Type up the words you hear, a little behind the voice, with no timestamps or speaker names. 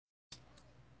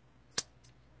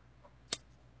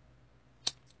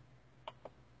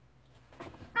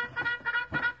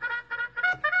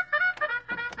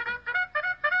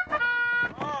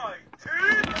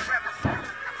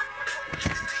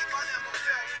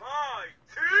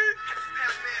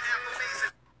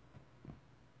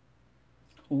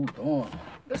Hold on.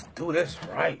 Let's do this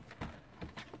right.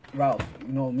 Ralph, you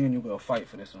know me and you gonna fight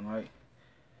for this one, right?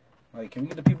 Like, can we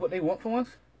get the people what they want from us?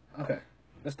 Okay.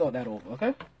 Let's start that over,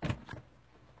 okay?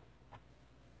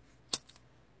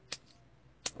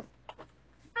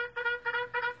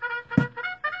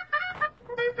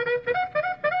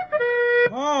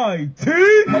 MyT!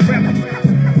 My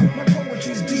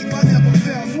poetry's deep, I never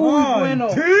felt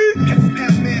MyT!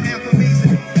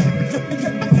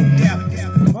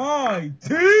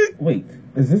 Wait,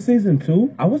 is this season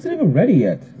 2? I wasn't even ready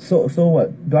yet. So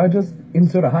what? Do I just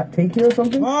insert a hot take here or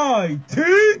something?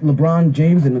 MyT! LeBron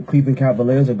James and the Cleveland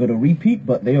Cavaliers are going to repeat,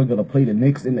 but they are going to play the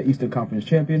Knicks in the Eastern Conference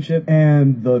Championship,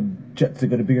 and the Jets are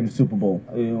going to be in the Super Bowl.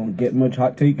 You don't get much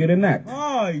hot taker than that.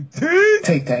 MyT!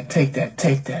 Take that.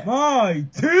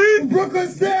 MyT! Brooklyn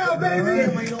style,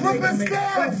 baby! Brooklyn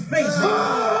style!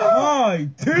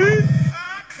 MyT!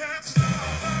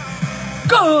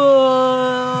 Good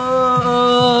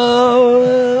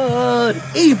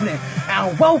evening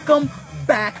and welcome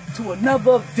back to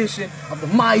another edition of the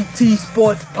MyT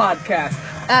Sports Podcast.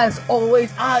 As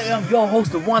always, I am your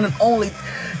host, the one and only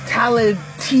Talent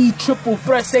T Triple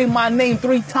Threat. Say my name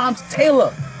 3 times,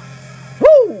 Taylor.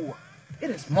 Woo!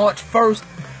 It is March 1st.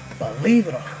 Believe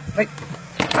it or not. I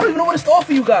don't even know where to start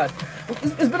for you guys.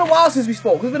 It's been a while since we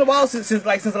spoke. It's been a while since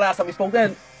the last time we spoke.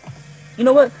 Then, you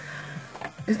know what?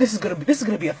 This is gonna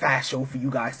be a fast show for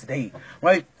you guys today,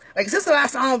 right? Like since the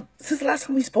last time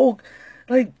we spoke,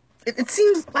 like it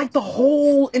seems like the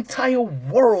whole entire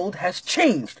world has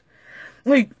changed.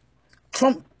 Like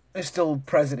Trump is still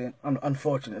president,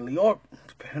 unfortunately, or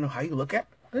depending on how you look at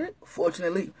it.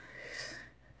 Fortunately,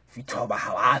 if you talk about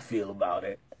how I feel about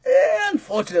it,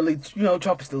 unfortunately,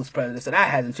 Trump is still president, so that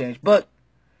hasn't changed. But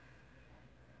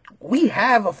we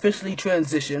have officially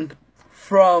transitioned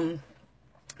from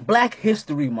Black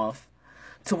History Month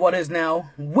to what is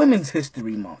now Women's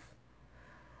History Month.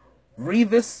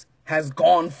 Revis has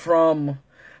gone from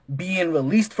being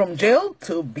released from jail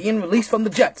to being released from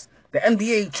the Jets. The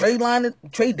NBA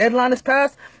trade deadline is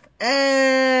passed,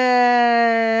 and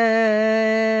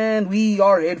we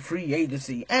are in free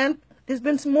agency. And there's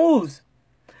been some moves.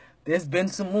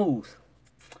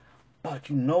 But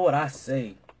you know what I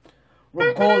say.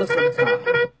 Regardless of the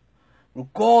time,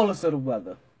 regardless of the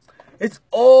weather, it's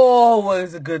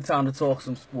always a good time to talk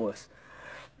some sports.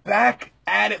 Back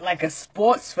at it like a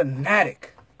sports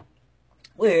fanatic.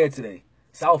 We're here today,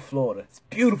 South Florida. It's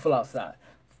beautiful outside.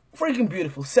 Freaking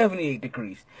beautiful, 78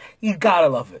 degrees. You gotta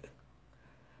love it.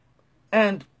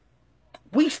 And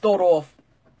we start off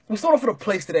with a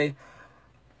place today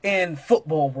in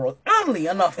football world. Oddly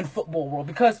enough, in football world,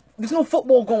 because there's no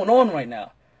football going on right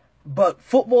now. But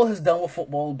football has done what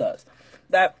football does.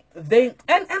 That they,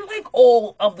 and like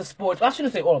all of the sports, I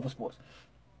shouldn't say all of the sports.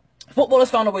 Football has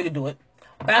found a way to do it.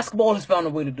 Basketball has found a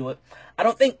way to do it. I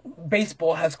don't think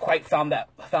baseball has quite found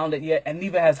it yet, and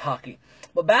neither has hockey.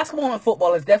 But basketball and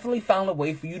football has definitely found a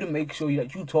way for you to make sure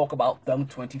that you talk about them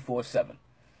 24/7.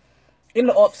 In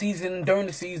the off season, during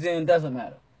the season, doesn't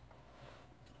matter.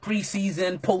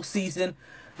 Preseason, postseason,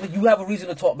 you have a reason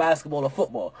to talk basketball or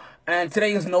football. And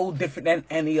today is no different than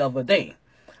any other day,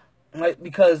 right?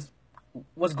 Because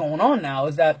what's going on now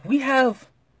is that we have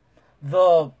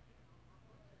the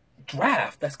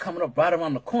draft that's coming up right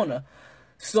around the corner.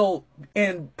 So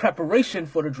in preparation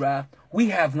for the draft,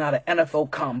 we have now the NFL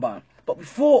Combine. But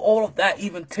before all of that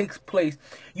even takes place,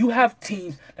 you have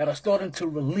teams that are starting to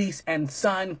release and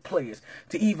sign players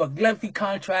to either lengthy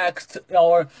contracts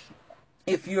or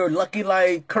if you're lucky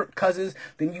like Kirk Cousins,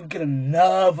 then you get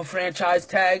another franchise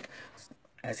tag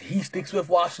as he sticks with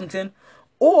Washington.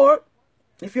 Or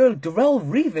if you're Darrelle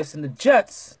Revis in the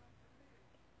Jets,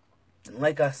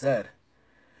 like I said,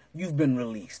 you've been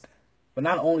released. But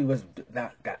not only has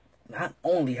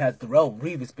Darrelle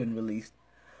Revis been released,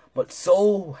 but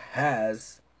so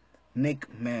has Nick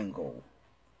Mangold.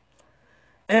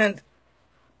 And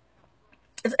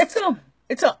it's an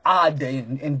odd day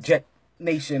in Jet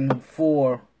Nation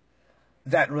for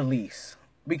that release,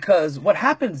 because what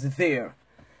happens there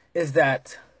is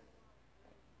that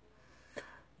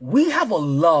we have a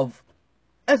love,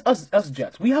 as us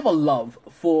Jets, we have a love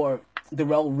for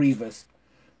Darrelle Revis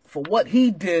for what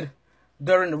he did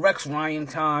during the Rex Ryan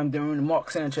time, during the Mark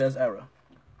Sanchez era.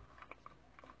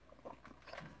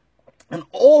 And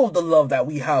all of the love that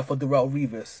we have for Darrelle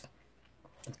Revis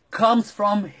comes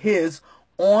from his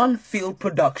on-field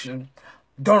production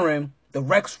during the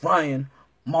Rex Ryan,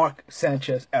 Mark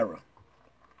Sanchez era.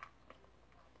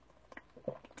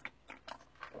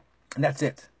 And that's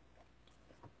it.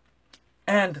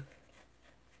 And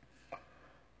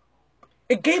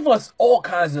it gave us all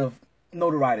kinds of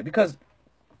notoriety because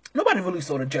nobody really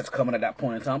saw the Jets coming at that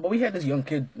point in time. But we had this young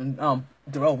kid, Darrelle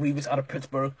Revis out of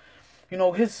Pittsburgh. You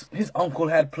know, his uncle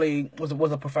had played, was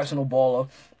a professional baller.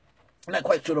 I'm not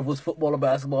quite sure if it was football or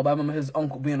basketball, but I remember his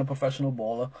uncle being a professional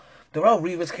baller. Darrelle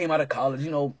Revis came out of college, you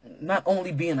know, not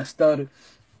only being a stud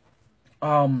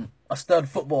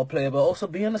football player, but also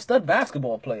being a stud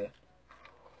basketball player.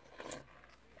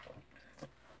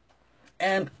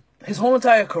 And his whole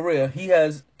entire career, he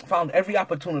has found every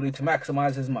opportunity to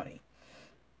maximize his money.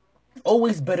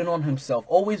 Always betting on himself.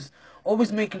 Always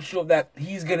making sure that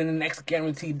he's getting the next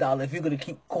guaranteed dollar if you're going to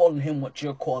keep calling him what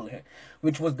you're calling him,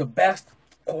 which was the best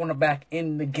cornerback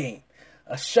in the game.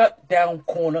 A shutdown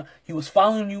corner. He was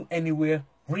following you anywhere.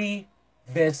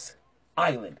 Revis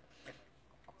Island.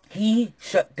 He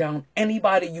shut down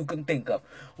anybody you can think of.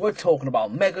 We're talking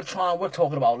about Megatron. We're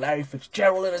talking about Larry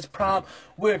Fitzgerald in his prime.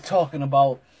 We're talking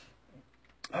about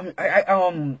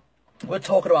we're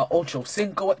talking about Ocho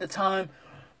Cinco at the time.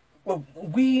 Well,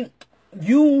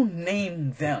 you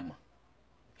name them.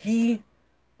 He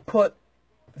put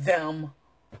them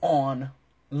on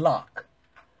lock.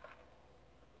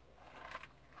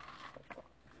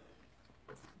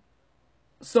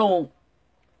 So,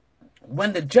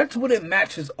 when the Jets wouldn't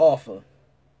match his offer,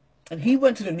 and he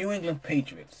went to the New England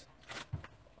Patriots,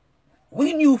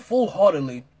 we knew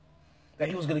full-heartedly that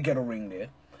he was going to get a ring there,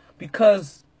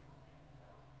 because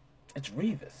it's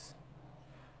Revis.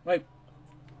 Right?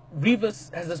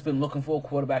 Revis has just been looking for a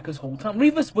quarterback his whole time.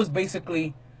 Revis was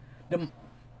basically,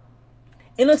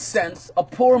 in a sense, a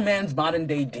poor man's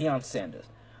modern-day Deion Sanders.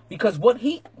 Because what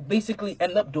he basically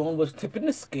ended up doing was tipping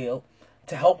the scale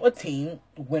to help a team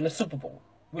win a Super Bowl,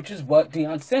 which is what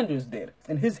Deion Sanders did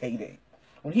in his heyday,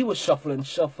 when he was shuffling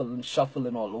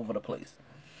all over the place.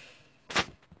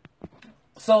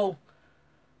 So,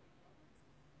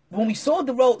 when we saw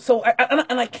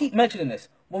I keep mentioning this,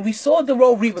 when we saw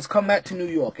Darrelle Revis come back to New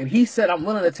York, and he said, I'm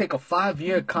willing to take a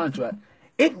 5-year contract,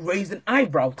 it raised an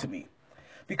eyebrow to me.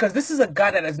 Because this is a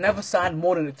guy that has never signed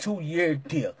more than a 2-year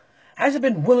deal. Hasn't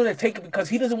been willing to take it because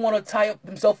he doesn't want to tie up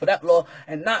himself for that long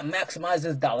and not maximize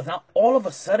his dollars. Now, all of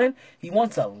a sudden, he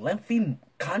wants a lengthy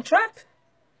contract?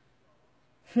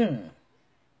 Things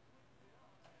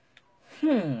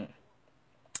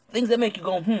that make you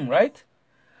go, right?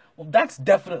 Well, that's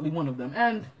definitely one of them.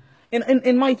 And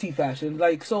in MyT fashion,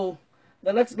 like, so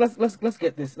let's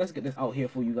get this out here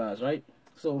for you guys, right?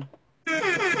 So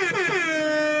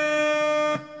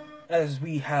as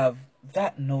we have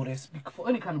that notice for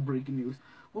any kind of breaking news,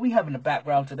 what we have in the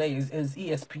background today is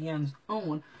ESPN's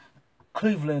own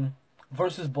Cleveland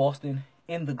versus Boston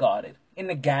in the Garden. In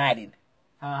the Garden.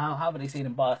 How would they say it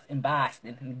in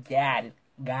Boston? In the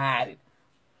Garden.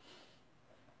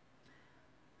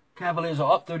 Cavaliers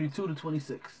are up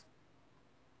 32-26.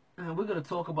 And we're going to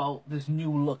talk about this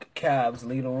new look Cavs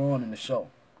later on in the show.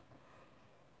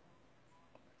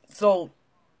 So,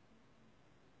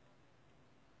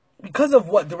 because of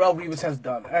what Darrelle Revis has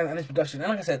done and his production, and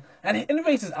like I said, and it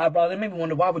raised his eyebrow, it made me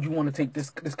wonder, why would you want to take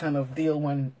this kind of deal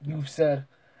when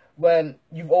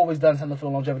you've always done something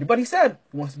for longevity? But he said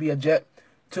he wants to be a Jet,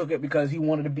 took it because he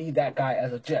wanted to be that guy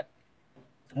as a Jet.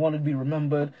 He wanted to be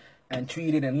remembered and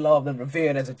treated and loved and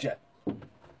revered as a Jet.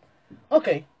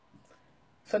 Okay,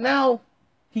 so now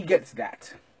he gets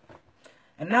that.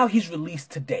 And now he's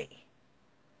released today.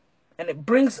 And it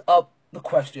brings up the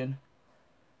question,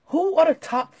 who are the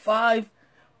top 5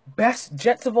 best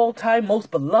Jets of all time,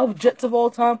 most beloved Jets of all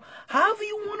time? However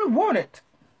you want to word it.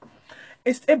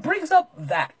 It brings up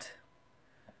that.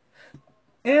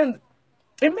 And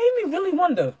it made me really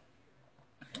wonder,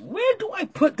 where do I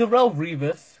put Darrelle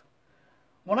Revis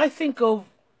when I think of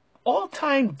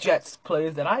all-time Jets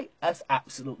players that I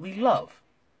absolutely love?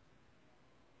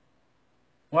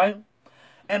 Right?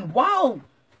 And while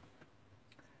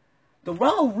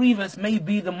Darrelle Revis may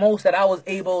be the most that I was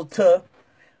able to,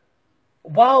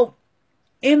 while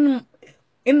in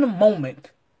the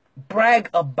moment, brag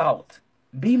about,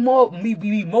 be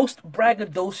most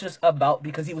braggadocious about,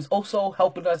 because he was also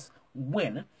helping us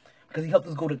win, because he helped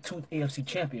us go to 2 AFC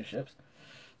championships.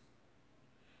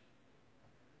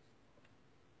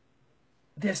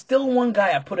 There's still one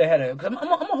guy I put ahead of him, because I'm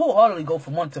going to wholeheartedly go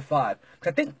from 1 to 5,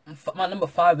 because I think my number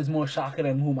 5 is more shocking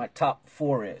than who my top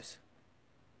 4 is.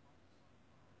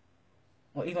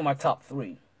 Or even my top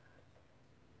 3.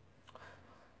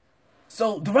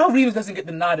 So, Darrelle Revis doesn't get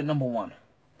the nod at number 1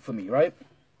 for me, right?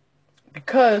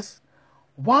 Because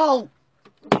while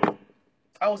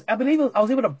I was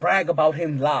able to brag about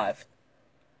him live,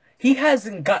 he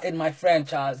hasn't gotten my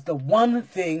franchise the one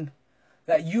thing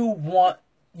that you want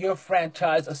your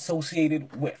franchise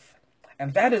associated with.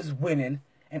 And that is winning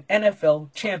an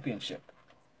NFL championship.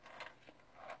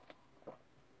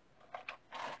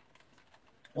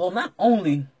 Well, not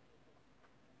only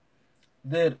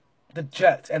did the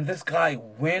Jets and this guy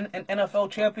win an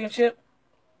NFL championship,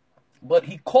 but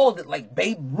he called it like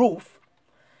Babe Ruth,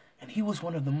 and he was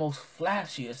one of the most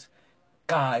flashiest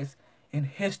guys in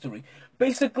history.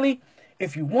 Basically,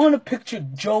 if you want to picture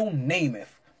Joe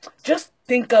Namath, just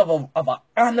think of an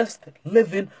honest,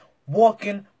 living,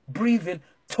 walking, breathing,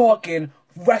 talking,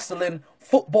 wrestling,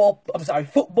 football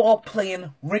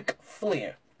playing Ric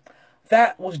Flair.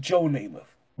 That was Joe Namath.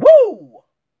 Woo!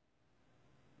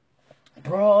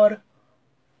 Broadway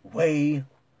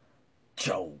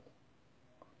Joe.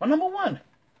 My number one.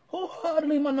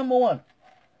 Wholeheartedly my number one.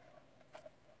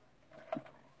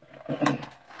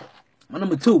 My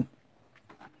number two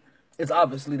is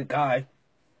obviously the guy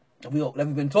that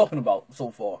we've been talking about so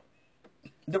far.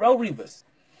 Darrelle Revis.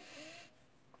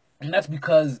 And that's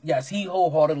because, yes, he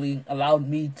wholeheartedly allowed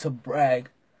me to brag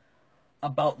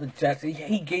about the Jets.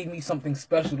 He gave me something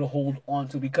special to hold on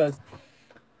to because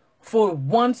for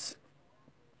once,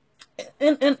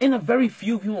 in a very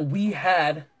few of you, we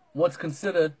had what's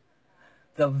considered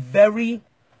the very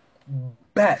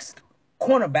best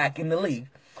cornerback in the league.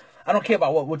 I don't care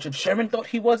about what Richard Sherman thought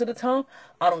he was at the time.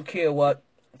 I don't care what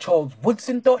Charles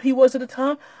Woodson thought he was at the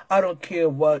time. I don't care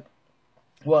what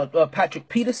Patrick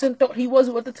Peterson thought he was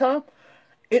at the time.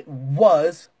 It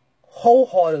was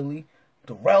wholeheartedly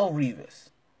Darrelle Revis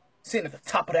sitting at the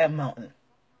top of that mountain.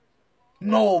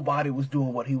 Nobody was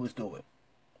doing what he was doing.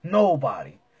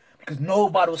 Nobody. Because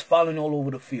nobody was falling all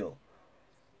over the field.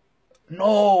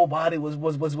 Nobody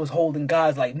was holding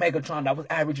guys like Megatron that was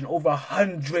averaging over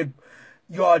 100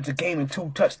 yards a game and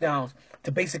 2 touchdowns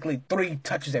to basically 3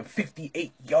 touches and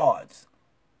 58 yards.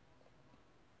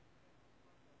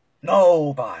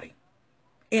 Nobody.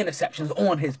 Interceptions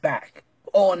on his back,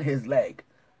 on his leg.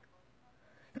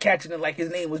 Catching it like his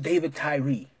name was David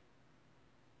Tyree.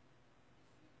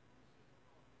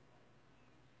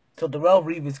 So Darrelle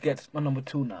Revis gets my number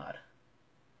 2 nod.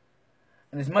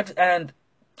 And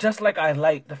just like I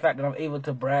like the fact that I'm able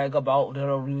to brag about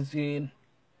Darrelle Revis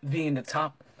being the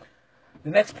top, the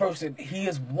next person,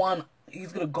 he's going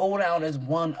to go down as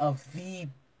one of the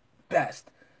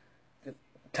best,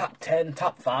 top 10,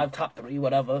 top 5, top 3,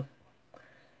 whatever,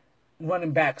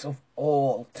 running backs of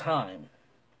all time.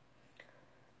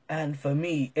 And for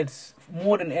me, it's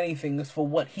more than anything, it's for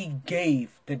what he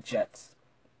gave the Jets.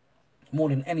 More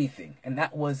than anything. And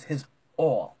that was his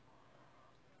all.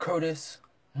 Curtis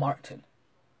Martin.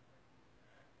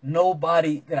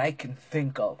 Nobody that I can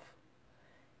think of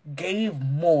gave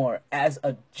more as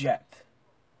a Jet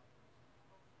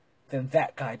than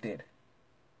that guy did.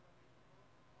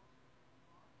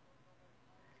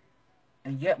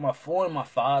 And yet my 4 and my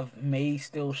 5 may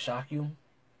still shock you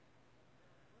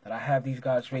that I have these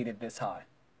guys rated this high.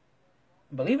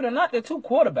 Believe it or not, they're 2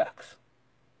 quarterbacks.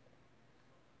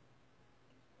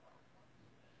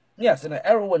 Yes, in an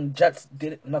era when Jets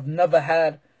haven't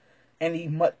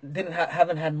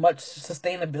had much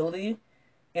sustainability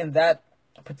in that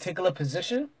particular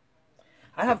position,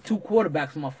 I have 2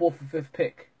 quarterbacks in my 4th and 5th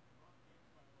pick.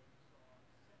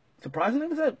 Surprisingly,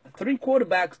 3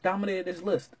 quarterbacks dominated this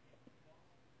list.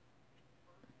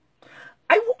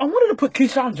 I wanted to put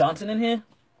Keyshawn Johnson in here,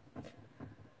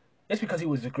 just because he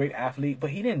was a great athlete, but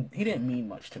he didn't mean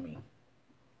much to me.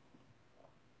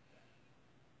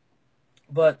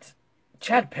 But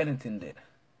Chad Pennington did.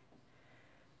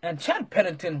 And Chad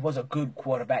Pennington was a good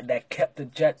quarterback that kept the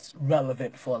Jets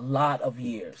relevant for a lot of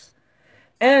years.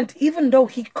 And even though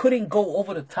he couldn't go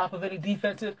over the top of any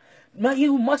defensive,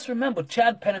 you must remember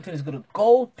Chad Pennington is going to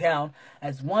go down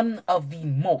as one of the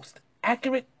most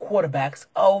accurate quarterbacks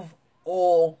of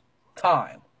all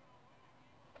time.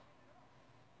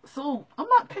 So I'm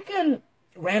not picking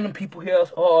random people here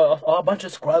or a bunch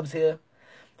of scrubs here.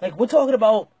 Like, we're talking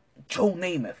about Joe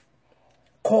Namath,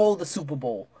 called the Super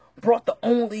Bowl, brought the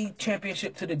only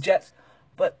championship to the Jets,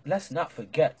 but let's not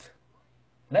forget,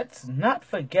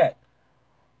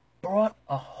 brought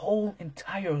a whole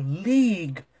entire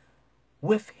league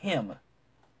with him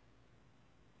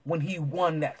when he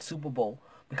won that Super Bowl,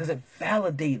 because it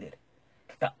validated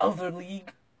the other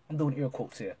league, I'm doing air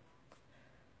quotes here,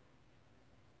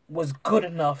 was good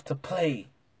enough to play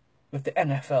with the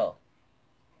NFL.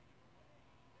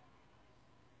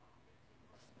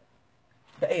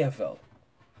 The AFL.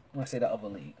 When I say the other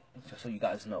league, just so you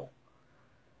guys know.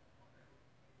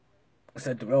 I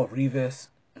said Darrelle Revis,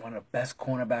 one of the best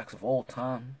cornerbacks of all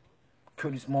time.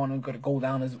 Curtis Martin going to go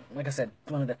down as, like I said,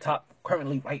 one of the top,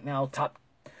 currently right now, I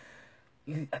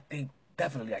think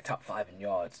definitely like top 5 in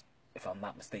yards, if I'm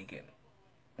not mistaken.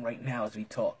 Right now as we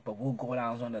talk. But we'll go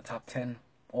down as one of the top 10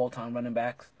 all-time running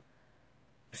backs.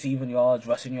 Receiving yards,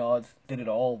 rushing yards, did it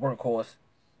all, workhorse.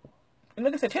 And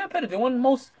like I said, Tampa Petty, they're one of the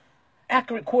most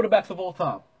accurate quarterbacks of all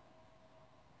time.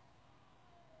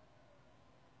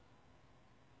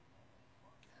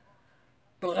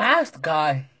 The last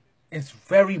guy is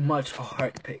very much a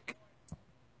heart pick.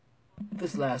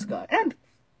 This last guy. And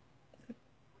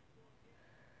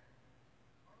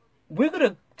we're going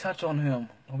to touch on him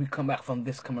when we come back from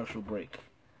this commercial break.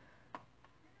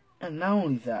 And not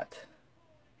only that,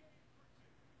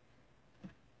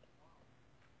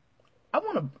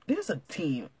 there's a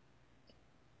team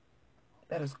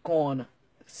that has gone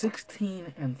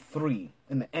 16-3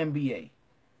 in the NBA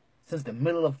since the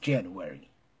middle of January.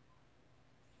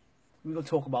 We're going to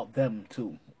talk about them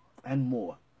too, and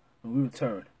more, when we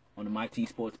return on the MyT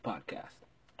Sports Podcast.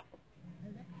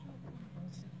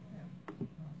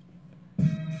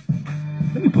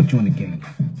 Let me put you in the game.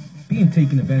 Being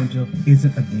taken advantage of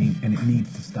isn't a game and it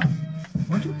needs to stop.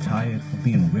 Aren't you tired of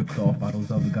being ripped off by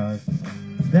those other guys?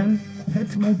 Then head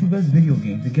to Multiverse Video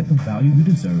Games and get the value you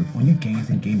deserve on your games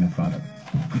and gaming products.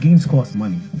 Your games cost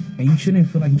money, and you shouldn't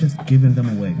feel like you're just giving them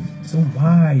away. So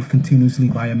why continuously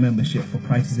buy a membership for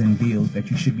prices and deals that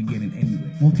you should be getting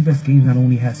anyway? Multiverse Games not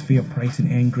only has fair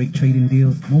pricing and great trading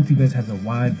deals, Multiverse has a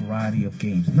wide variety of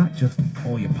games, not just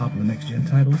all your popular next-gen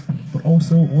titles, but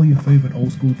also all your favorite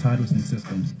old-school titles and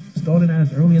systems, starting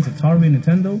as early as Atari and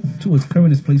Nintendo to as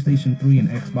current as PlayStation 3 and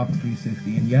Xbox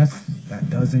 360, and yes, that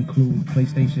does include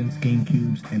PlayStations,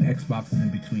 GameCubes, and Xboxes in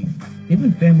between. They've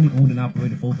been family owned and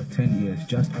operated for over 10 years,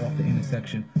 just off the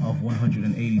intersection of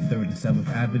 183rd and 7th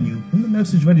Avenue in the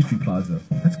Nurses Registry Plaza.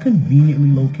 That's conveniently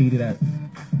located at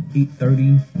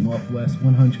 830 Northwest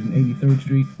 183rd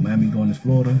Street, Miami Gardens,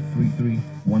 Florida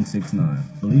 33169.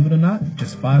 Believe it or not,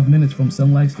 just 5 minutes from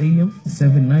Sun Life Stadium,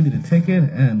 $7.90 the ticket,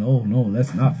 and oh no,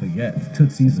 let's not forget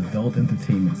Tootsie's Adult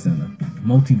Entertainment Center.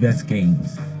 Multiverse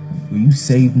Games, where you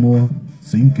save more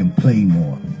so you can play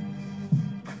more.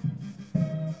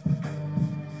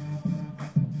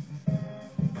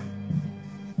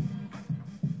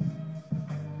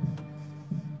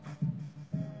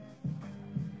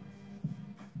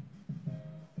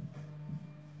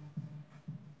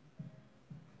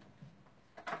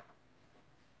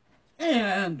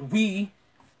 And we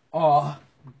are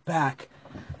back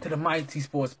to the MyT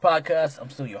Sports Podcast. I'm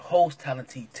still your host, Talent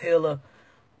T. Taylor.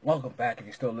 Welcome back. If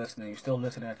you're still listening,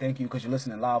 thank you because you're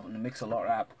listening live on the Mixlr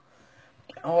app.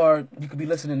 Or you could be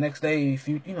listening next day if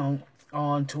you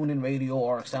on TuneIn Radio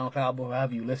or SoundCloud, or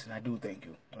however you listen. I do thank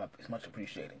you. It's much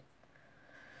appreciated.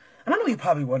 And I know you're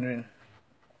probably wondering,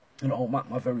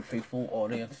 my very faithful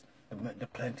audience, the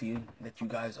plenty that you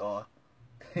guys are,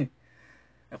 and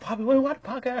probably wondering why the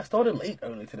podcast started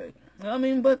early today. You know what I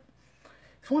mean? But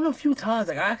it's one of the few times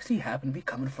I actually happen to be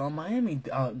coming from Miami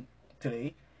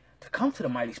today to come to the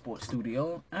MyT Sports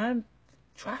Studio, and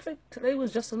traffic today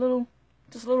was just a little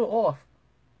off.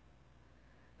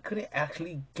 Couldn't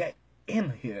actually get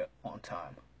in here on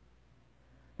time.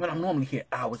 I mean, I'm normally here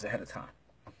hours ahead of time.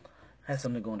 I had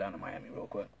something going down in Miami real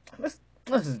quick. Let's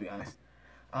just be honest.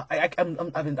 I've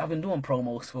been doing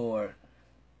promos for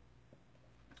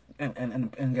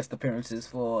and guest appearances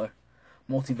for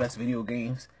Multiverse Video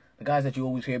Games. The guys that you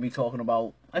always hear me talking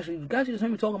about. Actually, the guys you just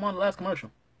heard me talking about in the last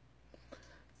commercial.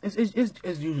 It's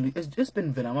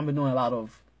been Venom. I've been doing a lot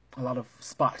of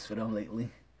spots for them lately.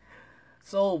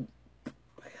 So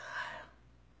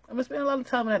I've been spending a lot of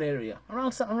time in that area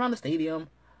around the stadium.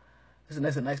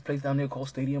 There's a nice place down there called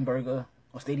Stadium Burger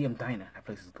or Stadium Diner. That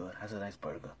place is good. Has a nice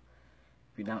burger.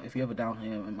 If you're ever down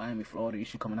here in Miami, Florida, you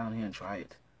should come down here and try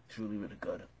it. It's really, really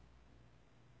good.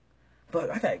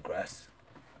 But I digress.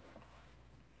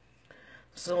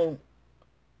 So,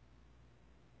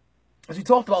 as we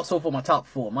talked about so far, my top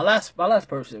four, my last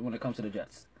person when it comes to the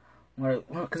Jets,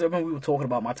 because I remember we were talking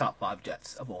about my top 5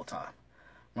 Jets of all time,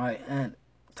 right? And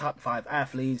top 5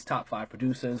 athletes, top 5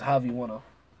 producers, however you want to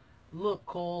look,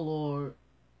 call, or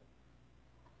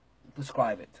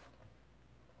describe it.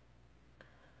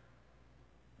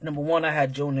 Number 1, I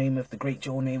had Joe Namath, the great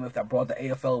Joe Namath, that brought the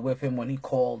AFL with him when he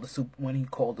called the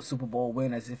Super Bowl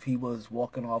win, as if he was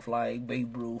walking off like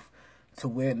Babe Ruth to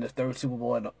win the third Super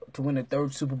Bowl and the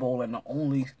third Super Bowl and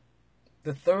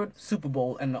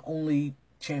the only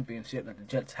championship that the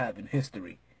Jets have in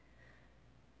history.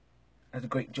 As the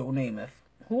great Joe Namath,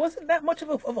 who wasn't that much of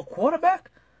a quarterback,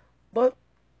 but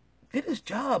did his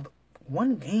job,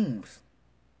 won games.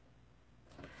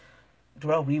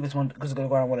 Darrelle Revis is going to go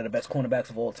around one of the best cornerbacks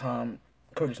of all time.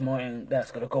 Curtis Martin,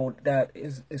 that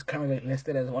is currently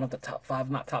listed as one of the top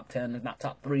 5, not top 10, not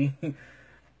top 3,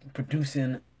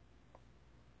 producing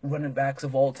running backs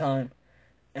of all time.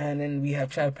 And then we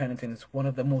have Chad Pennington is one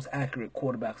of the most accurate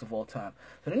quarterbacks of all time.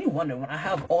 So then you wonder, when I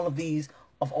have all of these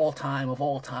of all time,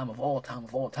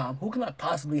 who can I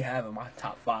possibly have in my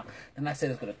top 5? And I said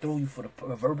it's going to throw you for the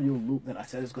proverbial loop that I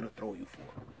said it's going to throw you for.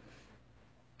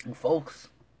 And folks,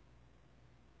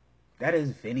 that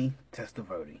is Vinny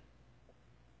Testaverde.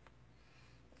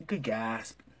 You could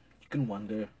gasp, you can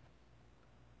wonder,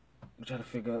 you try to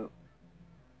figure out.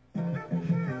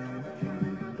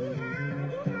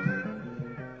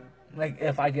 Like,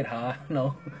 if I get high,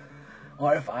 no.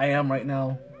 Or if I am right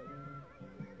now.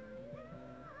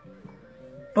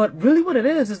 But really what it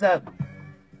is that,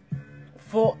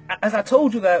 as I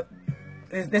told you, that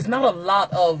there's not a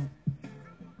lot of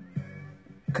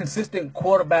consistent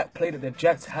quarterback play that the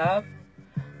Jets have.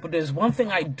 But there's one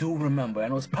thing I do remember,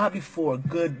 and it was probably for a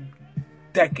good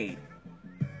decade.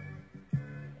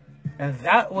 And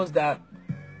that was that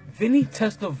Vinny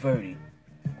Testaverde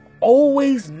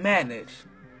always managed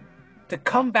to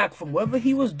come back from whatever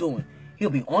he was doing. He'll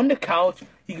be on the couch.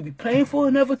 He could be playing for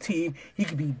another team. He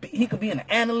could be an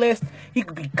analyst. He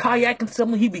could be kayaking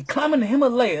somewhere. He'd be climbing the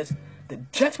Himalayas. The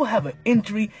Jets will have an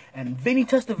injury, and Vinny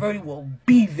Testaverde will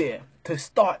be there to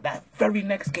start that very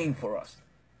next game for us.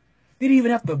 Didn't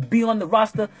even have to be on the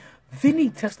roster. Vinny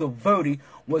Testaverde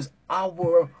was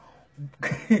our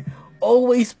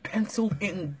always penciled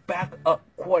in backup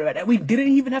quarterback, and we didn't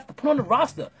even have to put on the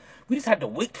roster. We just had to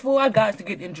wait for our guys to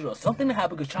get injured or something to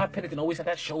happen, because Chad Pennington always had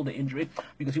that shoulder injury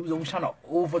because he was always trying to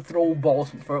overthrow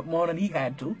balls for more than he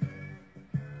had to.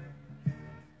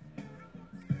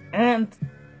 And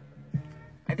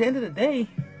at the end of the day,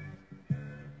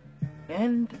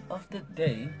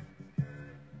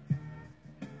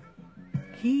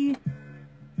 he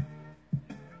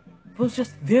was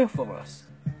just there for us.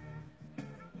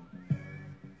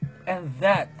 And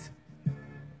that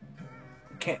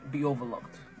can't be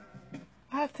overlooked.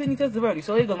 I have Vinny Testaverde,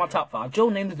 so here goes my top 5. Joe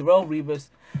Namath, Darrelle Revis,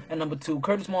 and number 2.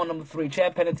 Curtis Moore, number 3.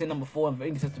 Chad Pennington, number 4. And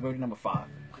Vinny Testaverde, number 5.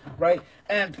 Right?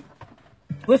 And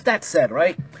with that said,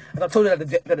 right, as I told you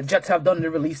that the Jets have done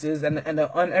their releases, and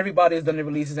everybody has done their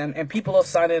releases, and people are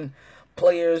signing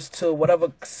players to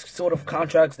whatever sort of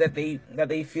contracts that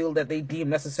they feel that they deem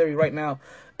necessary right now.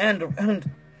 And the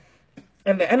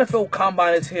NFL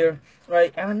Combine is here,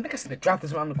 right? And like I said, the draft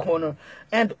is around the corner,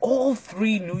 and all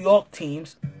 3 New York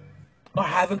teams are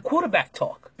having quarterback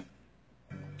talk.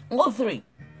 All 3.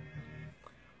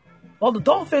 While the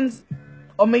Dolphins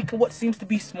are making what seems to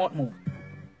be smart move.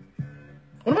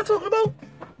 What am I talking about?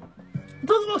 I'm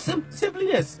talking about simply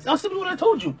this. That's simply what I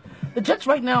told you. The Jets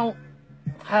right now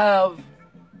have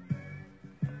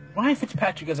Ryan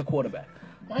Fitzpatrick as a quarterback,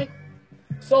 right?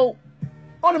 So,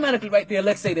 automatically right there,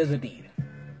 let's say there's a need.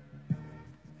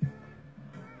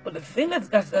 But the thing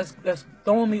that's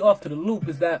throwing me off to the loop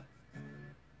is that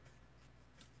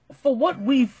for what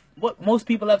most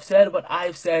people have said, what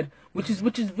I've said, which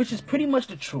is pretty much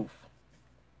the truth.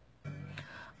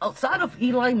 Outside of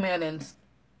Eli Manning's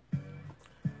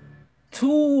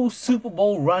 2 Super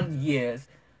Bowl run years,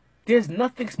 there's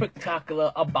nothing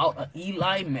spectacular about an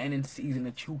Eli Manning season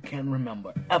that you can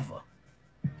remember ever.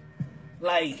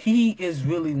 Like, he is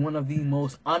really one of the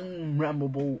most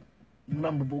unmemorable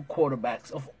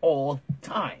quarterbacks of all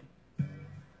time.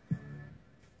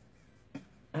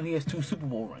 And he has 2 Super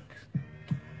Bowl rings.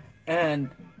 And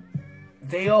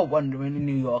they are wondering in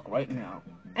New York right now.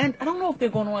 And I don't know if they're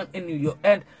going on in New York.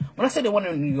 And when I say they're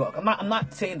wondering in New York, I'm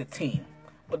not saying the team.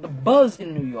 But the buzz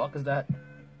in New York is that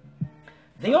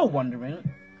they are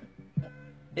wondering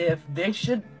if they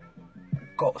should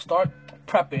start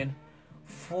prepping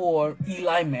for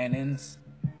Eli Manning's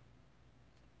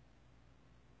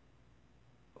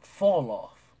fall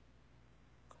off,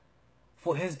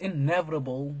 for his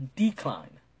inevitable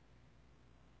decline.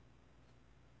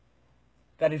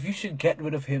 That if you should get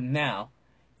rid of him now,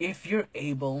 if you're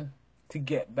able to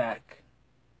get back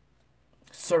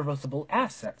serviceable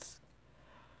assets.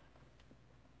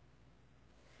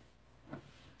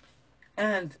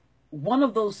 And one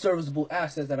of those serviceable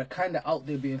assets that are kind of out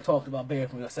there being talked about, bear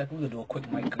with me a second, we're going to do a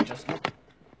quick mic adjustment.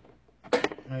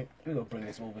 Alright, we're going to bring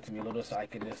this over to me a little so I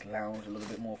can just lounge a little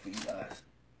bit more for you guys.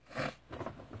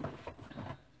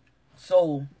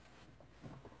 So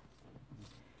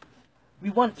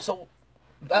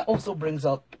that also brings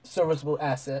up serviceable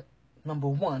asset number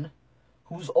 1,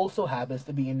 who's also happens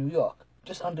to be in New York,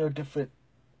 just under a different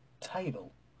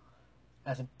title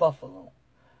as Buffalo,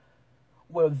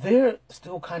 where they're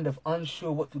still kind of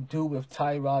unsure what to do with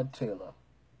Tyrod Taylor.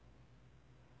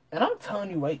 And I'm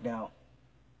telling you right now,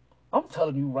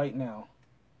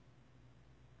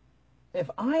 if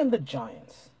I am the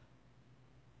Giants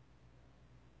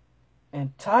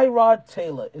and Tyrod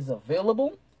Taylor is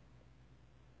available,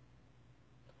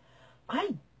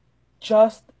 I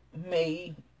just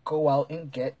may go out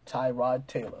and get Tyrod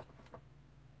Taylor.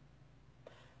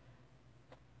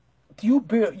 You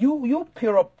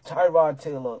pair up Tyrod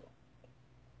Taylor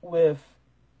with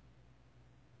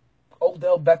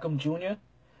Odell Beckham Jr.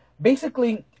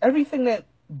 Basically, everything that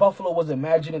Buffalo was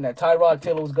imagining that Tyrod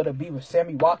Taylor was going to be with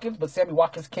Sammy Watkins, but Sammy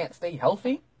Watkins can't stay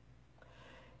healthy.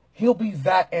 He'll be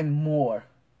that and more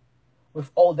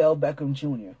with Odell Beckham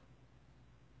Jr.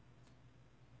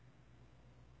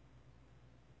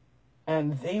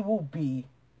 And they will be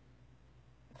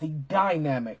the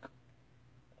dynamic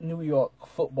New York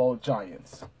Football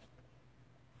Giants.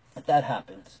 If that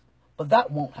happens. But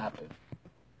that won't happen.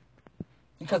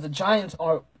 Because the Giants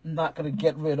are not going to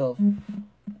get rid of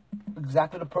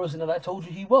exactly the person that I told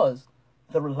you he was.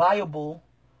 The reliable,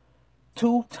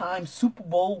 two-time Super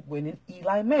Bowl winning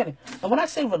Eli Manning. And when I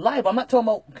say reliable, I'm not talking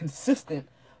about consistent,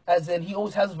 as in he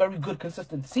always has very good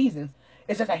consistent seasons.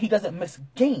 It's just that he doesn't miss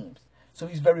games. So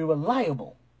he's very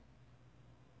reliable.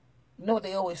 You know what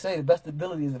they always say, the best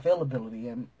ability is availability,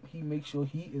 and he makes sure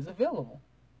he is available.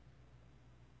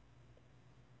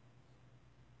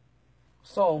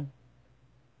 So,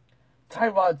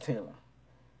 Tyrod Taylor.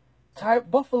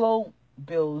 Buffalo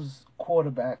Bills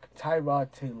quarterback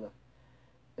Tyrod Taylor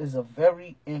is a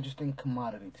very interesting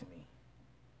commodity to me.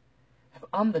 If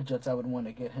I'm the Jets, I would want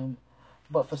to get him.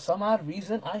 But for some odd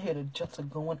reason, I hear the Jets are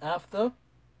going after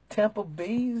Tampa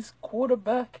Bay's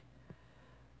quarterback.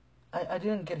 I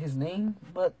didn't get his name,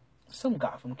 but some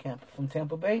guy from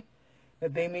Tampa Bay,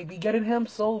 that they may be getting him.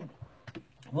 So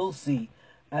we'll see.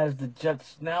 As the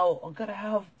Jets now are going to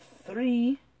have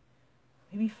 3,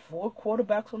 maybe 4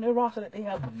 quarterbacks on their roster that they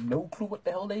have no clue what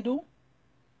the hell they do.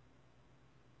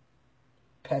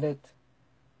 Pettit,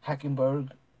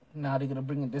 Hackenberg. Now they're going to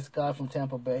bring in this guy from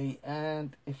Tampa Bay.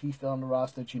 And if he's still on the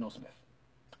roster, Geno Smith.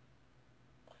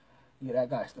 Yeah, that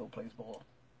guy still plays ball.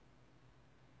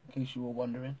 In case you were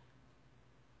wondering.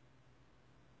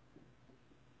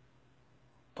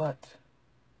 But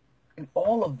in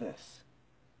all of this,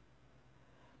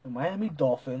 the Miami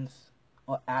Dolphins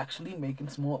are actually making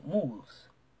smart moves.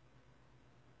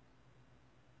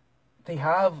 They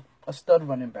have a stud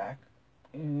running back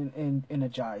in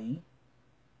Ajayi.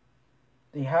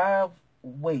 They have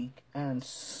Wake and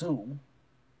Sue.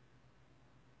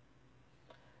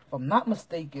 If I'm not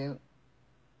mistaken,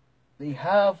 they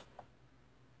have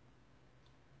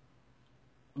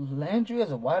Landry as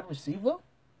a wide receiver,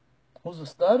 who's a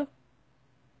stud.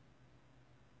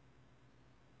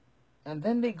 And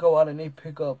then they go out and they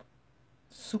pick up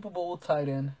Super Bowl tight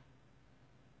end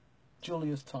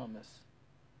Julius Thomas,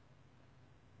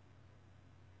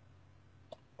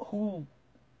 who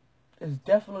is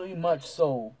definitely much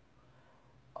so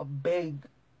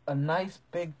a nice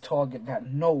big target that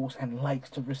knows and likes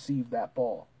to receive that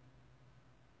ball.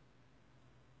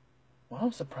 What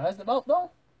I'm surprised about,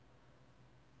 though,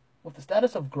 with the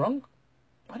status of Gronk,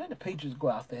 why did the Patriots go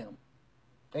after him?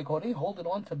 They holding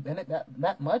on to Bennett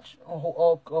that much,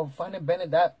 or finding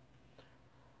Bennett that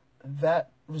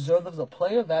reserved as a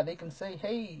player that they can say,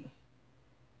 hey,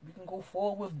 we can go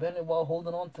forward with Bennett while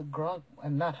holding on to Gronk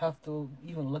and not have to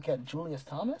even look at Julius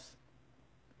Thomas.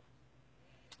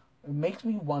 It makes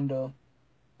me wonder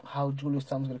how Julius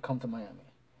Thomas is going to come to Miami.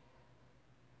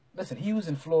 Listen, he was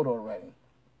in Florida already,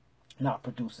 not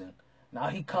producing. Now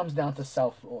he comes down to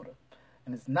South Florida.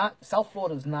 And South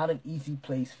Florida is not an easy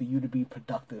place for you to be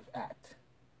productive at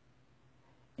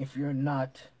if you're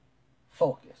not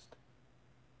focused.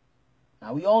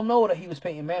 Now, we all know that he was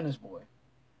Peyton Manning's boy.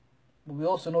 But we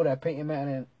also know that Peyton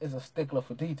Manning is a stickler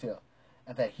for detail.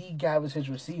 And that he gathers his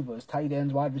receivers, tight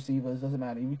ends, wide receivers, doesn't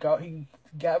matter. He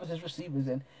gathers his receivers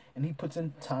and he puts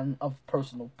in a ton of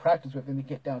personal practice with them to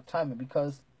get down timing,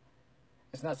 because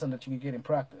it's not something that you can get in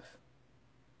practice.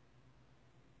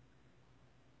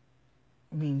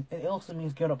 I mean, it also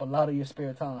means giving up a lot of your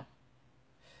spare time.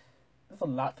 There's a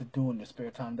lot to do in your spare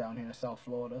time down here in South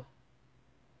Florida.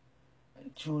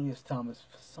 And Julius Thomas,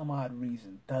 for some odd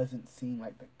reason, doesn't seem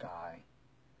like the guy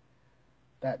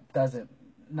that does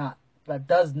not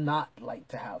like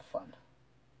to have fun.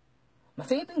 I'm not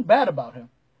saying anything bad about him.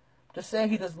 I'm just saying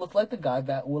he does look like the guy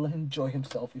that will enjoy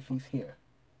himself if he's here.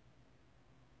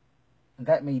 And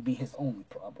that may be his only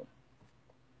problem.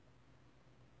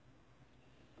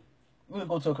 We're gonna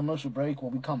go to a commercial break.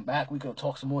 When we come back, we're gonna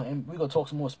talk some more. We're gonna talk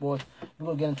some more sports. We're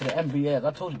gonna get into the NBA. As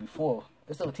I told you before,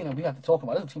 this is a team that we have to talk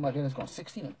about. This is a team out here that's gone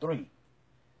 16-3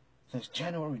 since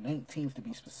January 19th, to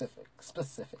be specific.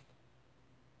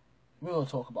 We're gonna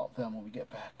talk about them when we get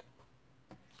back.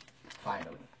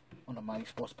 Finally, on the MyT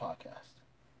Sports Podcast.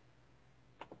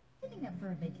 Setting up for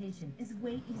a vacation is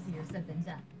way easier said than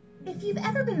done. If you've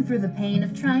ever been through the pain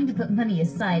of trying to put money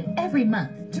aside every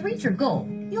month to reach your goal,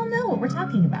 you'll know what we're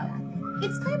talking about.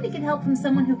 It's time to get help from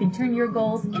someone who can turn your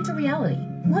goals into reality,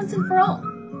 once and for all.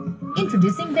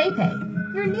 Introducing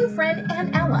VayPay, your new friend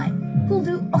and ally, who'll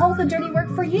do all the dirty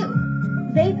work for you.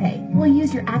 VayPay will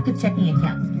use your active checking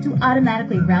account to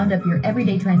automatically round up your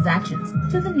everyday transactions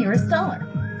to the nearest dollar,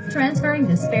 transferring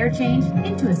the spare change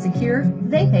into a secure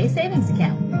VayPay savings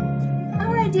account.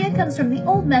 Our idea comes from the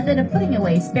old method of putting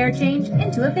away spare change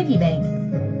into a piggy bank.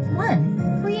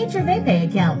 1. Create your VayPay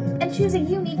account and choose a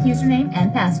unique username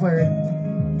and password.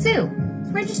 2.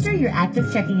 Register your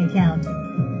active checking account.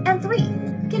 And 3.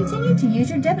 Continue to use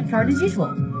your debit card as usual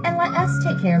and let us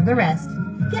take care of the rest.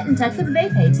 Get in touch with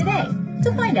VayPay today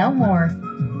to find out more.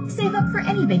 Save up for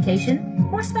any vacation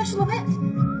or special event.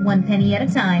 1 penny at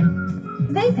a time.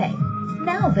 VayPay,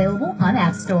 now available on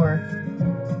App Store.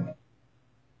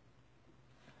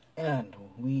 And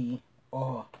we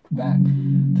are back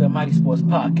to the MyT Sports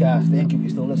Podcast. Thank you if you're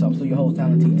still listening. I'm still your host,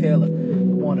 Alan T. Taylor,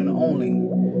 the one and only.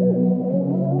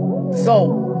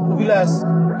 So,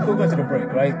 before we go to the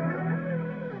break, right?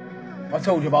 I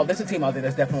told you about there's a team out there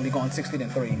that's definitely gone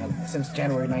 16-3 since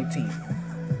January 19th.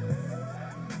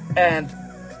 And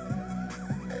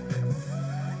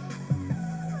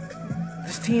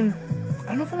this team, I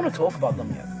don't know if I want to talk about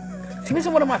them yet. This team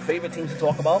isn't one of my favorite teams to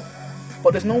talk about,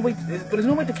 but there's no way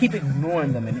to keep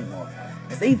ignoring them anymore.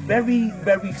 As they very,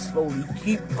 very slowly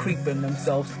keep creeping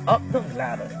themselves up the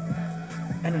ladder.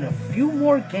 And in a few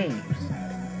more games,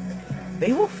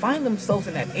 they will find themselves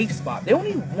in that 8th spot. They're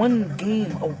only one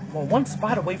game or one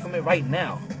spot away from it right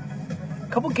now. A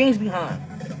couple games behind.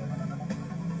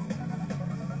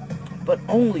 But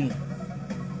only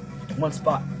one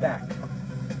spot back.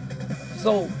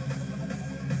 So,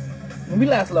 when we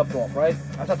last left off, right?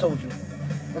 As I told you,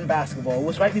 in basketball, it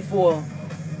was before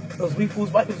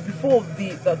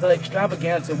the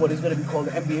extravaganza of what is going to be called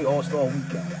the NBA All-Star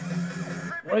Weekend.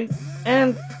 Right?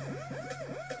 And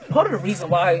part of the reason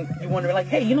why you wonder, like,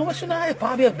 hey, you know what, shouldn't I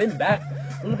probably have been back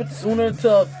a little bit sooner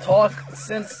to talk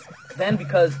since then?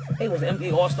 Because, hey, it was the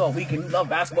NBA All-Star Weekend, you love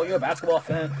basketball, you're a basketball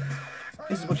fan,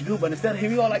 this is what you do. But instead, here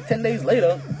we are like 10 days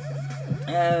later,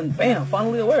 and bam,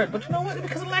 finally a word. But you know what,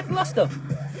 because of lackluster.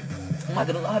 I'm not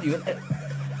going to lie to you,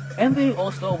 NBA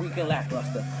All-Star Weekend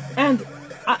lackluster. And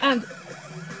I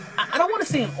don't want to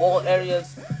say in all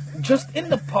areas, just in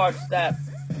the parts that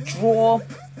draw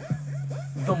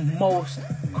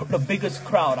the biggest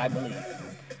crowd, I believe.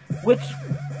 Which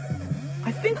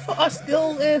I think for us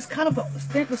still is kind of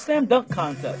the slam dunk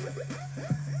contest.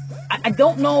 I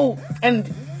don't know,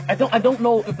 and I don't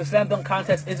know if the slam dunk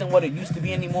contest isn't what it used to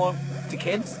be anymore to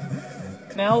kids.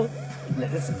 Now,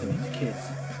 listen to me, to kids.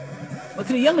 But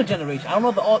to the younger generation, I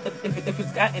don't know if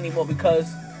it's that anymore,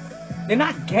 because they're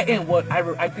not getting what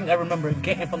I think I remember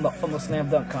getting from the slam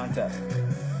dunk contest.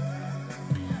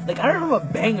 Like, I remember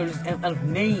bangers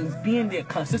and names being there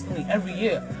consistently every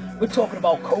year. We're talking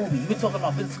about Kobe, we're talking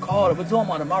about Vince Carter, we're talking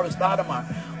about Amari Stoudemire,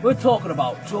 we're talking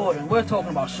about Jordan, we're talking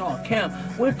about Sean Kemp,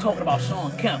 we're talking about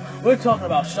Sean Kemp, we're talking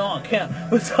about Sean Kemp,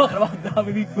 we're talking about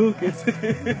Dominique Lucas.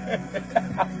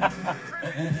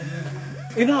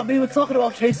 You know what I mean? We're talking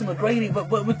about Tracy McGrady, but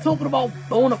we're talking about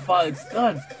bona fide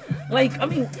studs. Like, I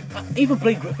mean, even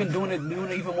Blake Griffin doing it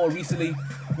even more recently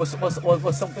was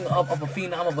something of a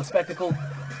phenom, of a spectacle.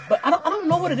 But I don't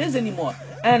know what it is anymore.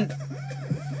 And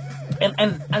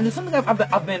there's something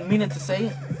I've been meaning to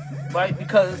say, right?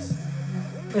 Because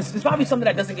it's probably something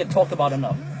that doesn't get talked about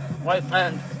enough, right?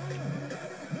 And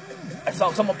so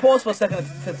I'm gonna pause for a second.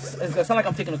 It's gonna sound like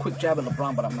I'm taking a quick jab at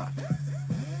LeBron, but I'm not.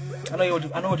 I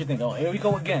know what you think. Oh, here we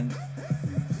go again.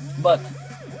 But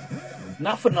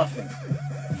not for nothing.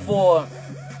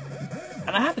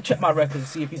 And I have to check my records to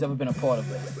see if he's ever been a part of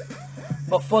this.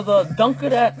 But for the dunker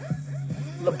that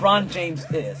LeBron James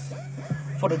is,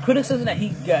 for the criticism that he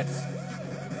gets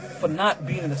for not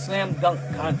being in the slam dunk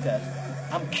contest,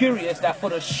 I'm curious that for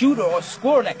the shooter or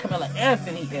scorer that Carmelo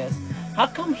Anthony is, how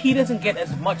come he doesn't get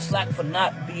as much slack for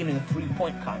not being in the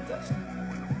three-point contest?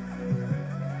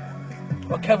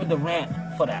 Or Kevin Durant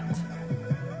for that?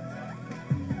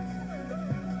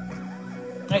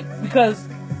 Like, because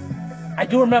I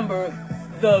do remember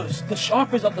the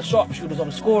sharpest of the sharpshooters or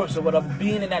the scorers or whatever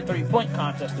being in that three-point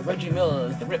contest, the Reggie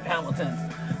Millers, the Rip Hamiltons,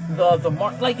 the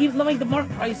Mark, like even like the Mark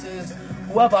Prices,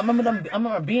 whoever. I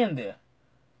remember being there,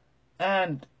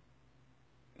 and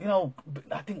you know,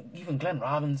 I think even Glenn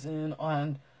Robinson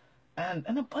and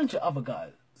a bunch of other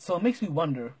guys. So it makes me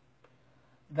wonder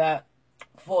that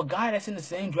for a guy that's in the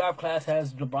same draft class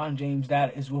as LeBron James,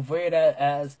 that is revered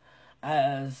as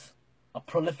a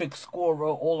prolific scorer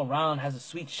all around, has a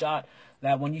sweet shot,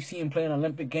 that when you see him play an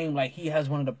Olympic game, like he has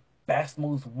one of the best,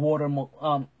 most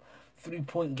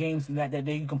three-point games that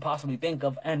you can possibly think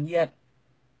of, and yet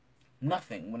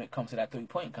nothing when it comes to that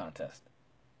three-point contest.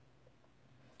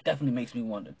 Definitely makes me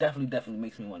wonder. Definitely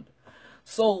makes me wonder.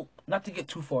 So, not to get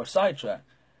too far sidetracked,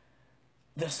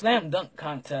 the slam dunk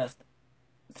contest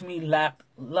to me lacked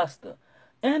luster.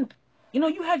 And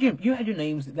you had your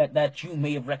names that you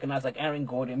may have recognized, like Aaron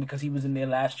Gordon, because he was in there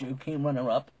last year, came runner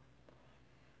up.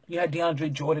 You had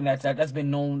DeAndre Jordan that's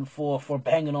been known for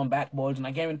banging on backboards, and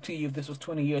I guarantee you, if this was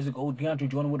 20 years ago, DeAndre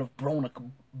Jordan would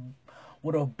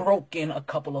have broken a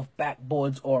couple of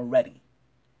backboards already.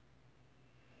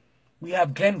 We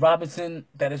have Glenn Robinson,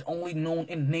 that is only known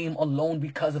in name alone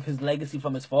because of his legacy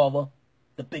from his father,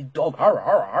 the big dog,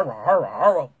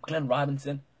 Glenn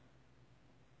Robinson.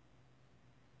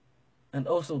 And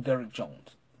also Derrick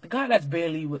Jones, the guy that's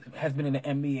barely has been in the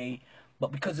NBA,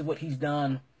 but because of what he's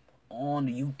done on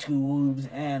the YouTubes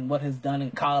and what he's done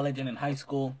in college and in high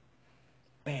school,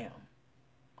 bam,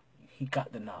 he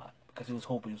got the nod because he was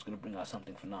hoping he was going to bring out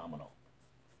something phenomenal.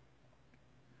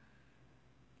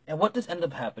 And what this ended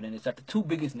up happening is that the two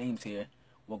biggest names here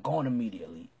were gone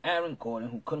immediately. Aaron Gordon,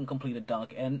 who couldn't complete a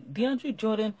dunk, and DeAndre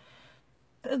Jordan,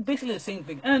 that's basically the same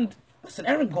thing. And listen,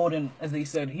 Aaron Gordon, as they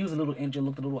said, he was a little injured,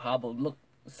 looked a little hobbled, looked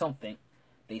something.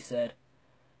 They said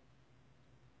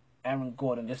Aaron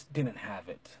Gordon just didn't have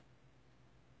it.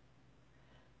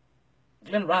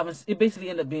 Glenn Robinson, it basically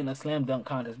ended up being a slam dunk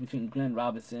contest between Glenn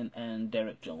Robinson and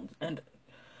Derrick Jones. And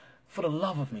for the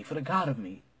love of me, for the God of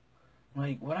me,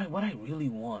 like what I really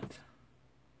want,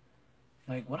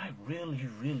 like what I really,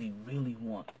 really, really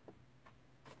want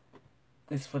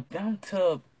is for them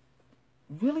to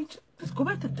really just go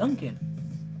back to dunking.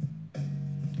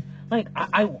 Like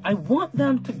I want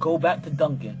them to go back to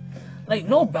dunking. Like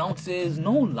no bounces,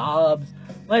 no lobs,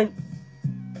 like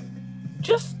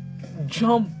just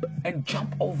jump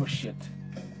over shit.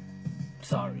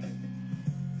 Sorry.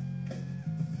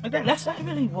 Like that's what I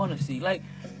really want to see. Like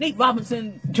Nate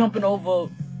Robinson jumping over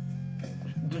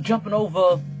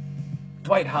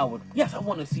Dwight Howard. Yes, I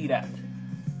want to see that.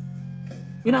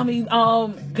 You know what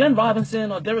I mean? Glenn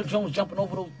Robinson or Derrick Jones jumping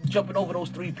over those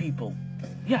three people.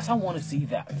 Yes, I want to see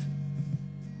that.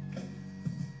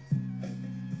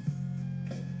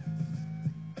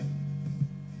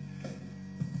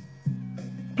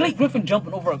 Blake Griffin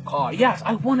jumping over a car. Yes,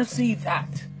 I want to see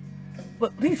that.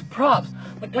 But these props,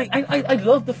 I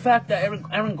love the fact that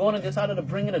Aaron Gordon decided to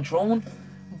bring in a drone.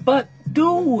 But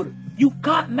dude, you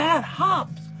got mad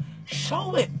hops.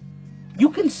 Show it. You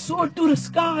can soar through the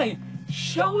sky.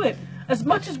 Show it. As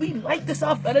much as we like this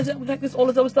athleticism, we like this all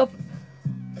this other stuff.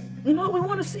 You know what we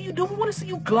want to see you do? We want to see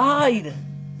you glide,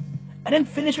 and then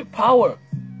finish with power.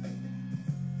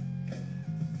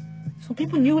 Some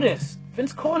people knew this.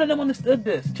 Vince Carter and them understood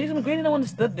this. Chase McGrady and them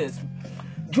understood this.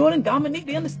 Jordan Dominique,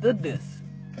 they understood this.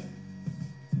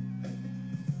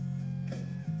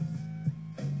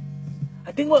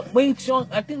 I think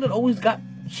that always got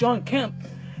Sean Kemp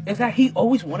is that he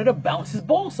always wanted to bounce his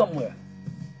ball somewhere.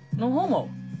 No homo.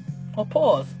 Or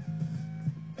pause.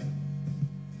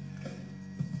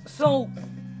 So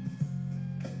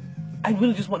I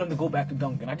really just want them to go back to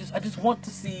dunking. I just want to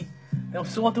see them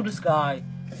soar through the sky,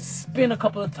 spin a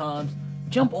couple of times,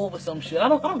 jump over some shit. I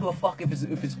don't give a fuck if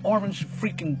it's orange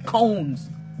freaking cones.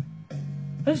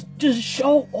 Let's just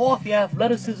show off your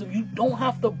athleticism. You don't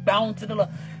have to bounce it.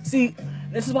 See,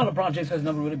 this is why LeBron James has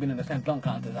never really been in the slam dunk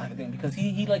contest, I think, because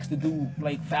he likes to do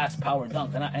like fast power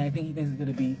dunks, and I think he thinks they're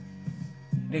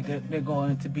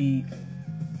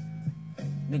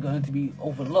going to be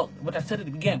overlooked. But I said at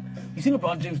the beginning, you see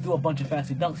LeBron James do a bunch of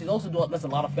fancy dunks. He also does a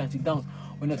lot of fancy dunks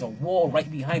when there's a wall right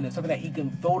behind him, something that he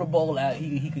can throw the ball at,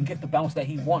 he can get the bounce that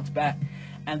he wants back,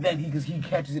 and then he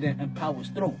catches it and powers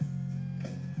through.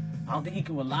 I don't think he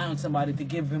can rely on somebody to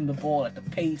give him the ball at the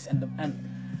pace and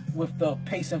with the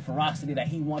pace and ferocity that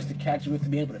he wants to catch it with to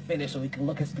be able to finish, so he can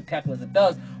look as spectacular as it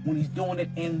does when he's doing it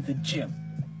in the gym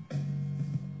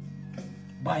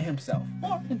by himself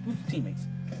or with teammates.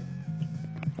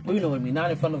 But you know what I mean, not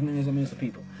in front of millions and millions of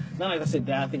people. Not like I said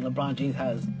that I think LeBron James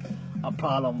has a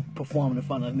problem performing in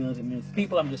front of millions and millions of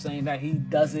people. I'm just saying that he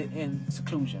does it in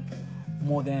seclusion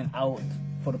more than out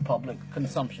for the public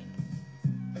consumption.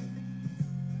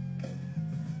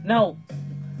 Now,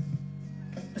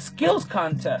 the skills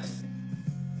contest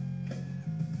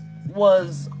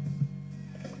was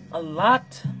a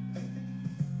lot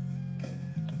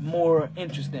more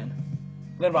interesting.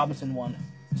 Glenn Robinson won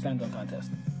the slam dunk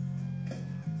contest.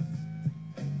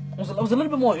 It was a little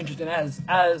bit more interesting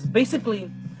as basically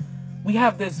we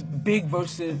have this big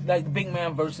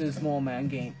man versus small man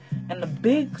game, and the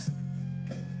bigs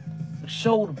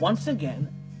showed once again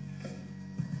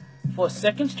for a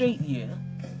second straight year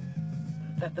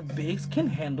that the Bigs can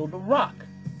handle the rock.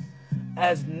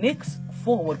 As Knicks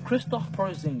forward Kristaps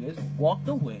Porzingis walked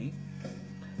away,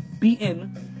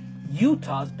 beating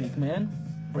Utah's big man,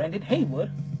 Brandon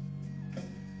Haywood.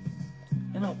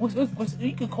 You know,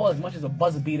 you can call it as much as a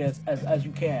buzzer beat as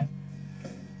you can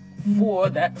for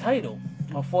that title,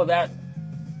 or for that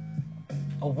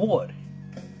award.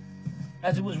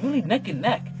 As it was really neck and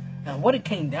neck. And what it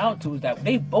came down to is that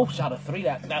they both shot a three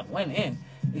that went in.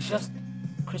 It's just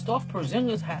Kristaps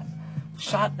Porzingis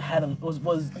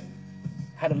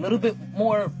had a little bit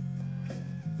more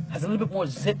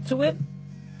zip to it,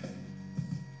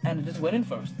 and it just went in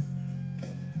first.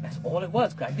 That's all it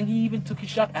was. I think he even took his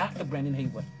shot after Brandon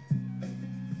Haywood.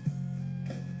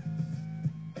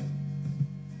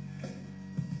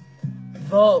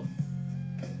 The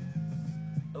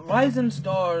Rising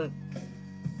Star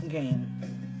game,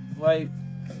 right?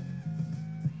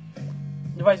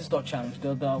 The Rising Star Challenge,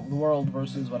 the world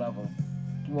versus whatever,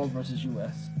 world versus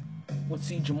US, would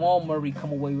see Jamal Murray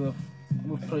come away with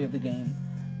player of the game,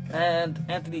 and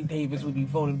Anthony Davis would be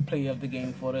voted player of the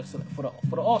game for the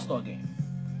All-Star game.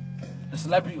 The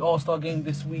Celebrity All-Star game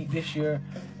this year,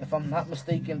 if I'm not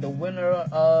mistaken, the winner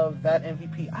of that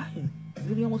MVP, I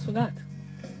really almost forgot.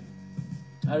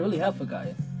 I really have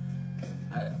forgotten.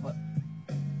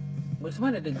 But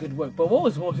somebody did good work. But what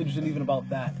was most interesting even about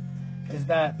that is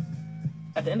that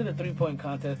at the end of the three-point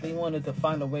contest, they wanted to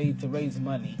find a way to raise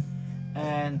money.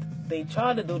 And they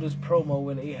tried to do this promo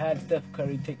where they had Steph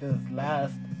Curry take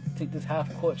this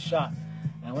half-court shot.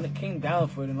 And when it came down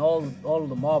for it, and all of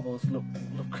the marbles, look,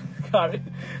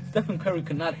 Stephen Curry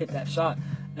could not hit that shot.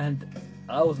 And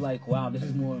I was like, wow, this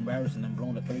is more embarrassing than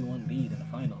blowing a 3-1 lead in the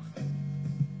finals.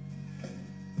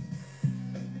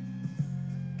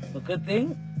 The good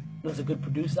thing, there was a good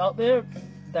producer out there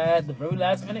that at the very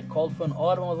last minute called for an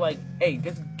order and was like, hey,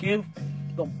 just give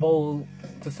the ball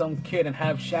to some kid and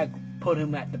have Shaq put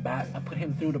him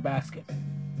through the basket.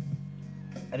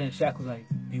 And then Shaq was like,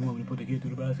 do you want me to put the kid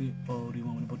through the basket? Or do you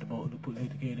want me to put the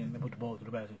kid in and put the ball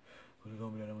through the basket? Because you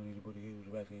told me that I want you to put the kid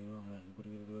through the basket. You want me to put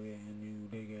the kid through the basket and you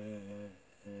dig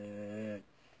it.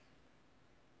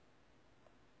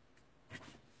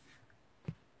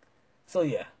 So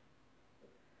yeah.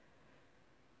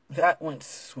 That went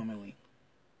swimmingly.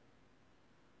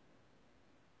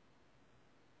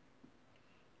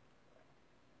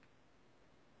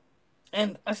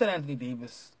 And I said Anthony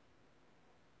Davis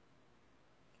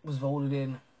was voted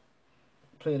in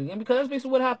player of the game because that's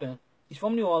basically what happened. He's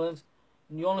from New Orleans.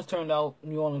 New Orleans turned out.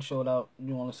 New Orleans showed out.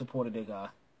 New Orleans supported their guy.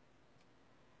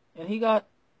 And he got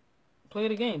player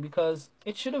of the game because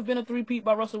it should have been a three-peat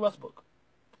by Russell Westbrook.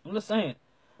 I'm just saying.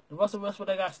 The Russell Westbrook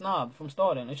that got snobbed from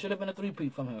starting. It should have been a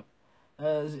three-peat from him.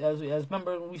 As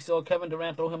remember when we saw Kevin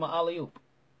Durant throw him an alley-oop.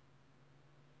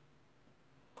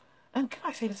 And can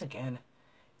I say this again?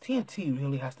 TNT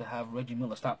really has to have Reggie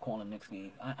Miller stop calling the next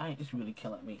game. It's really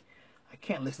killing me. I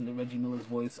can't listen to Reggie Miller's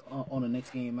voice on the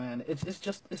next game, man. It's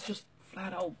just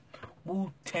flat out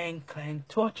Wu-Tang Clan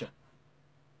torture.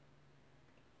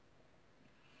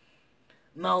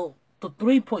 Now, the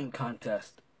three-point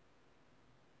contest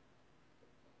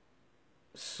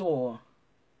saw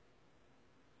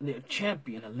their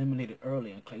champion eliminated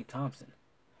early in Klay Thompson.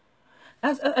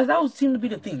 As that would seem to be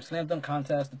the theme. Slam dunk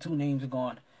contest, the two names are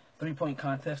gone. Three-point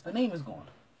contest, the name is gone.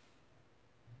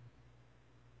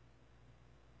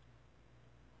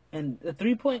 And the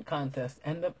three-point contest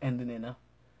ended up ending in a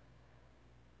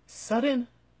sudden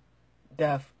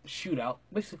death shootout,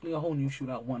 basically a whole new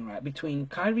shootout one, right, between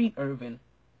Kyrie Irving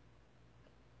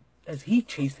as he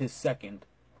chased his second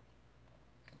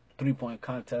three-point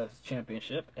contest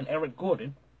championship, and Eric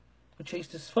Gordon, who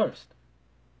chased his first,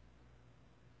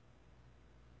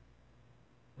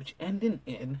 which ended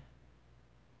in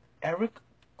Eric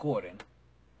Gordon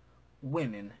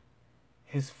winning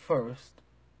his first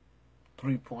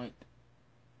three-point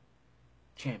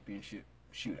championship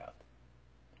shootout.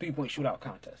 Three-point shootout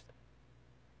contest.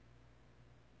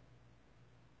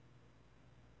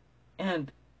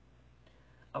 And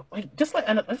just like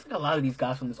a lot of these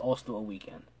guys from this All-Star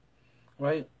weekend,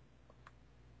 right?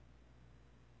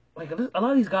 Like a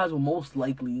lot of these guys will most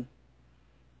likely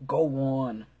go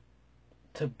on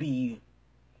to be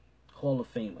Hall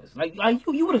of Famers. Like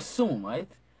you would assume, right,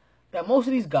 that most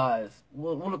of these guys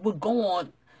will go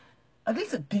on, at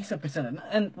least a decent percentage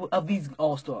of these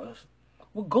All-Stars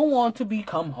will go on to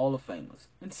become Hall of Famers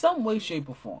in some way, shape,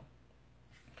 or form.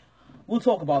 We'll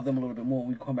talk about them a little bit more when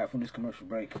we come back from this commercial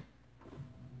break.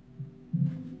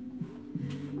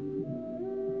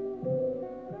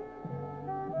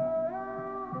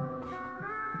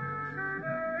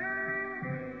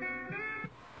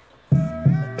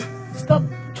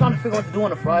 trying to figure out what to do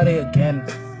on a Friday again.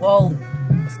 Well,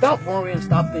 stop worrying,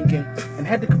 stop thinking, and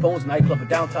head to Capone's nightclub in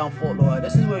downtown Fort Lauderdale.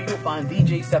 This is where you'll find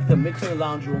DJ Scepter mixing in the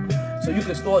lounge room, so you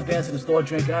can store dancing and store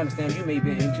drinking. I understand you may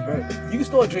be an introvert. You can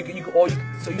store drinking,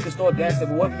 so you can store dancing,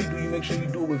 but whatever you do, you make sure you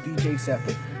do it with DJ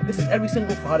Scepter. This is every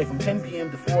single Friday from 10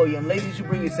 p.m. to 4 a.m. Ladies, you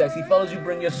bring your sexy. Fellas, you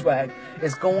bring your swag.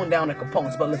 It's going down at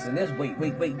Capone's. But listen, there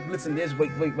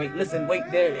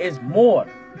is more.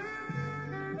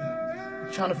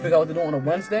 Trying to figure out what to do on a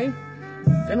Wednesday?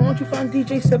 Then why don't you find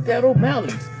DJ Scepter at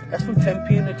O'Malley's? That's from 10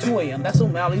 p.m. to 2 a.m. That's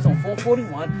O'Malley's on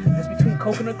 441. That's between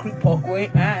Coconut Creek Parkway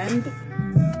and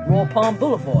Royal Palm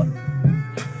Boulevard.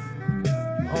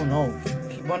 Oh no.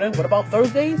 Keep wondering, what about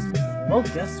Thursdays? Well,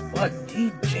 guess what?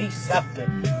 DJ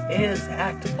Scepter is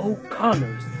at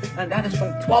O'Connor's. And that is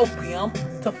from 12 p.m.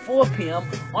 to 4 p.m.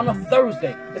 on a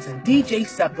Thursday. Listen, DJ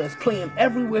Scepter is playing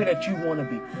everywhere that you want to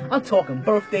be. I'm talking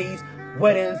birthdays,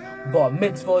 weddings, bar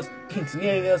mitzvahs,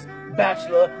 quinceañeras,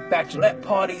 bachelorette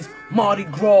parties, Mardi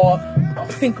Gras,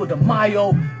 Cinco de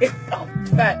Mayo,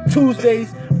 Fat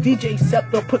Tuesdays. DJ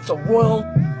Scepter puts a royal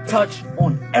touch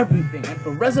on everything. And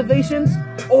for reservations,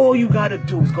 all you gotta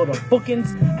do is go to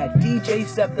bookings at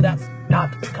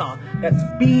djscepter.com. That's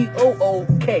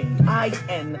BOOKINGS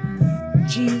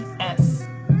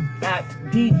at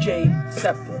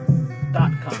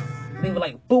djscepter.com. Name it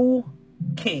like Boo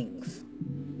Kings.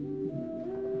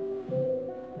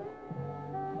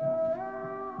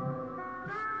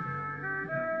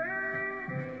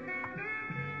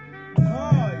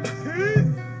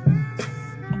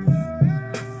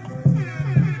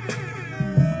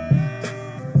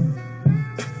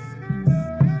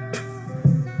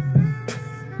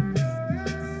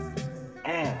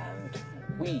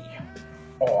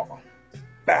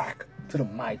 Back to the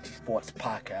MyT Sports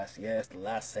Podcast. Yes, the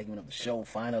last segment of the show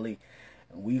finally.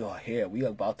 And we are here. We are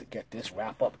about to get this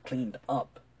wrap up cleaned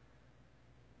up.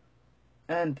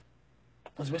 And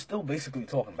we're still basically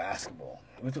talking basketball.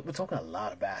 We're talking a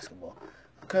lot of basketball.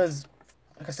 Because,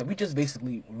 like I said, we just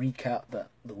basically recapped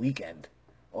the weekend.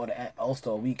 Or the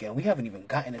All-Star weekend. We haven't even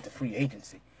gotten into free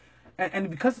agency. And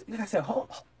because, like I said,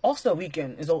 All-Star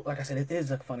weekend is, like I said, it is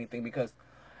a funny thing. Because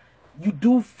you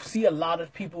do see a lot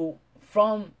of people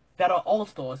from that are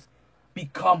all-stars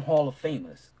become Hall of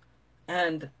Famers.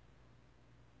 And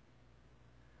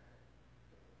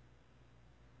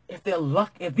if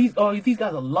these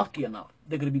guys are lucky enough,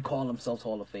 they're gonna be calling themselves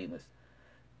Hall of Famers.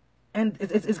 And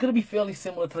it's gonna be fairly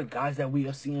similar to the guys that we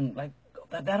are seeing like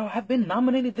that have been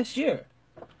nominated this year.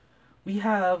 We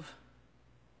have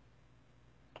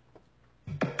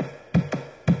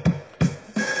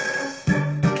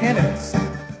candidates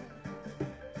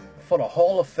for the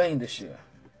Hall of Fame this year.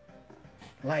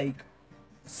 Like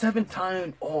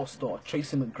 7-time All-Star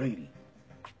Tracy McGrady.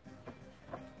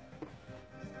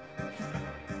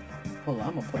 Hold on,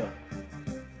 I'm gonna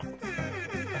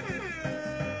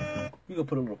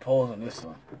put a little pause on this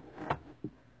one.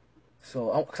 So,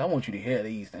 cause I want you to hear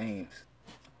these names.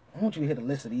 I want you to hear the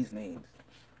list of these names.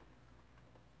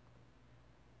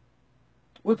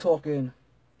 We're talking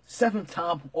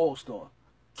 7-time All-Star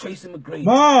Tracy McGrady.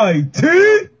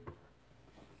 MyT!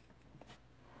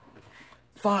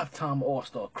 5-time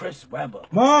All-Star Chris Webber.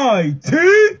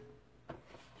 MyT!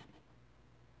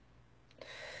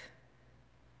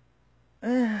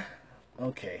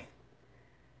 Okay.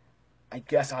 I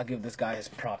guess I'll give this guy his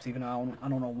props, even though I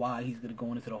don't know why he's gonna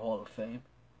go into the Hall of Fame.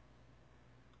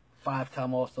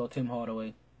 5-time All-Star Tim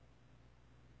Hardaway.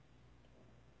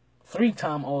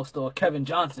 3-time All-Star Kevin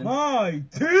Johnson.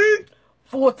 MyT!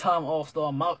 4-time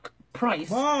All-Star Mark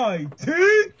Price.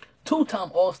 MyT!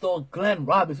 2-time All-Star Glenn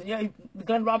Robinson. Yeah, the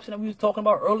Glenn Robinson that we was talking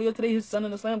about earlier today, his son in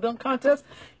the slam dunk contest.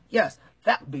 Yes,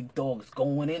 that big dog is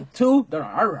going into the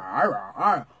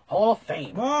Hall of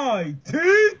Fame.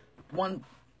 MyT! 1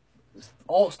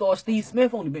 All-Star Steve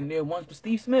Smith, only been there once for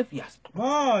Steve Smith. Yes.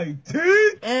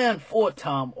 MyT! And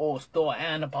 4-time All-Star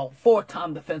and about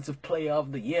 4-time Defensive Player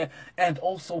of the Year, and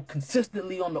also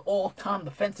consistently on the all-time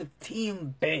defensive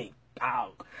team. Big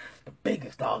dog, the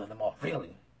biggest dog of them all,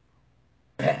 really.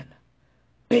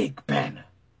 Big Ben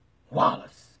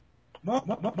Wallace.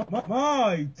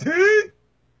 MyT!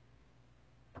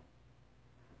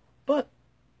 But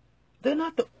they're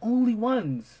not the only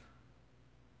ones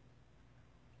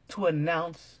to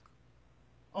announce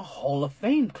a Hall of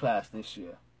Fame class this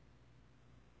year.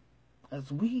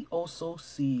 As we also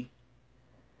see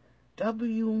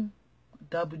WWE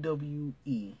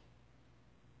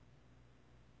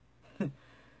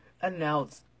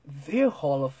announce their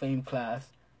Hall of Fame class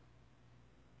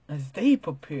as they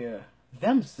prepare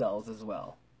themselves as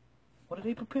well. What are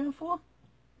they preparing for?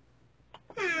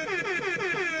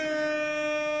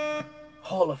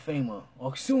 Hall of Famer,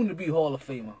 or soon to be Hall of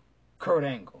Famer, Kurt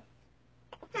Angle.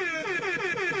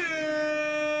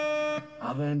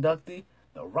 Other inductee,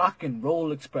 the Rock and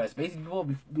Roll Express.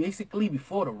 Basically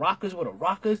before the Rockers were the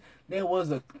Rockers, there was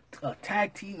a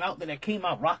tag team out there that came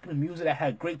out rocking the music, that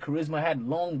had great charisma, had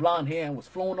long blonde hair, and was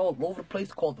flowing all over the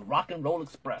place, called the Rock and Roll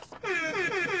Express.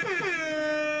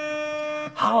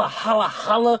 Holla, holla,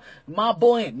 holla, my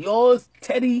boy and yours,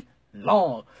 Teddy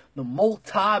Long, the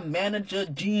multi-manager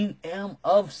GM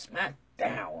of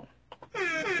SmackDown.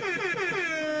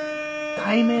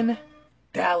 Diamond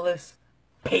Dallas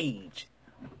Page.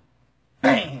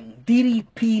 Bang!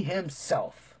 DDP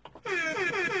himself. The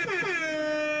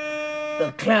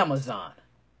Glamazon.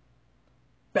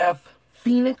 Beth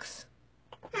Phoenix.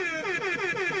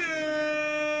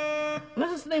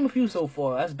 Let's just name a few so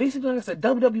far. As basically, like I said,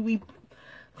 WWE,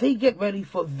 they get ready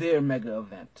for their mega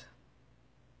event.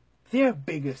 Their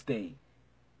biggest day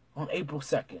on April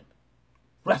 2nd.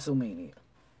 WrestleMania.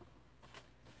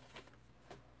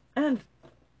 And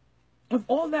with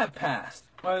all that passed,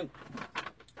 right?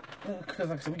 Because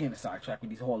like I said, we're getting sidetracked with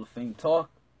these Hall of Fame talk.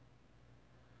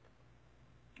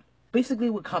 Basically,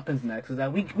 what happens next is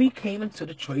that we came into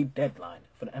the trade deadline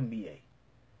for the NBA.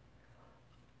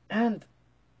 And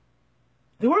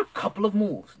there were a couple of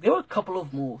moves.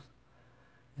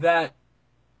 That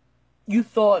you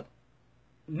thought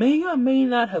may or may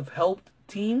not have helped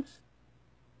teams.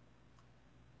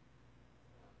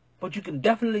 But you can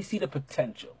definitely see the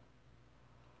potential.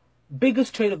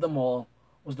 Biggest trade of them all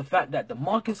was the fact that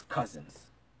DeMarcus Cousins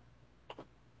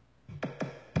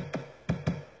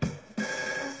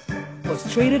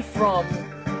was traded from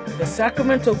the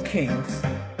Sacramento Kings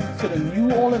to the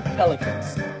New Orleans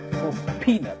Pelicans for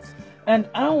peanuts. And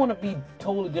I don't want to be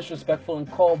totally disrespectful and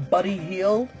call Buddy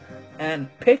Hield and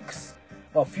picks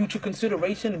or future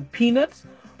consideration peanuts,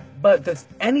 but does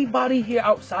anybody here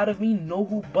outside of me know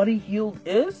who Buddy Hield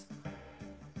is?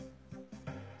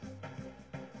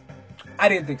 I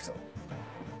didn't think so.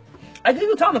 I gave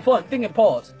you time to pause, think and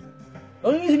pause. The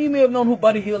only reason you may have known who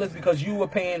Buddy Hield is because you were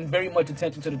paying very much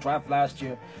attention to the draft last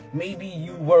year. Maybe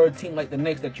you were a team like the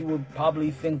Knicks that you were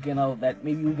probably thinking of that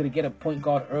maybe you were going to get a point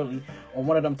guard early or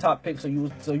one of them top picks, so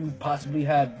you possibly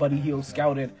had Buddy Hield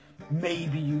scouted.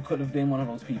 Maybe you could have been one of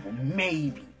those people.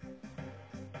 Maybe.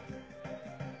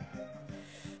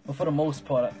 But for the most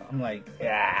part, I'm like,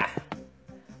 I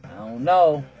don't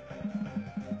know.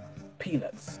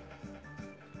 Peanuts.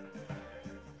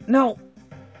 Now,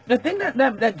 the thing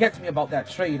that gets me about that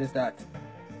trade is that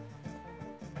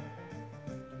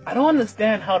I don't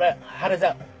understand how does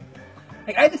that,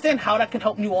 like, I understand how that can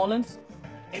help New Orleans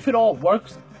if it all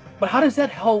works, but how does that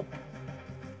help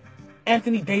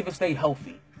Anthony Davis stay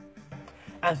healthy?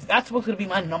 And that's what's going to be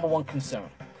my number one concern.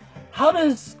 How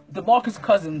does DeMarcus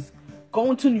Cousins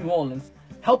going to New Orleans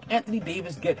help Anthony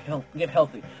Davis get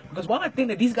healthy? Because while I think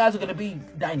that these guys are going to be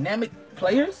dynamic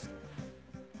players,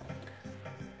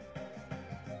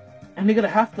 and they're going to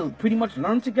have to pretty much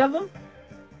learn together,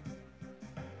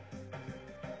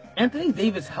 Anthony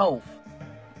Davis' health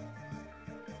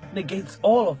negates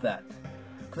all of that.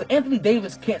 Because if Anthony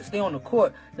Davis can't stay on the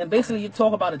court, then basically you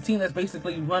talk about a team that's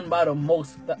basically run by the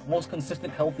most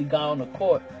consistent healthy guy on the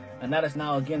court, and that is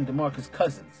now again DeMarcus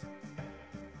Cousins.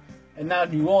 And now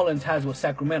New Orleans has what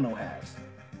Sacramento has.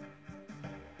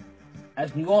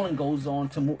 As New Orleans goes on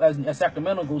to move, as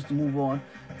Sacramento goes to move on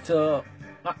to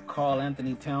not Karl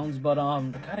Anthony Towns, but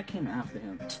the guy that came after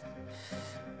him.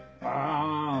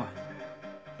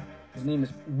 His name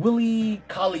is Willie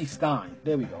Cauley-Stein.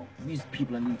 There we go. These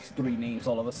people in these three names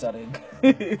all of a sudden.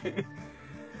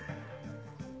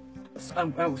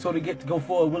 So they get to go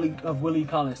for Willie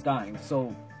Cauley-Stein.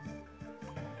 So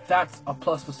that's a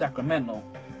plus for Sacramento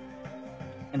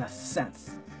in a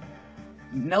sense.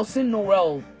 Nelson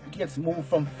Noel gets moved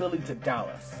from Philly to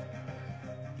Dallas.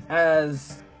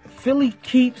 As Philly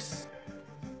keeps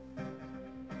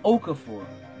Okafor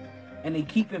and they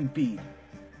keep Embiid.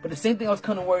 But the same thing I was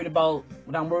kind of worried about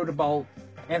when I'm worried about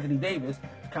Anthony Davis,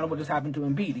 is kind of what just happened to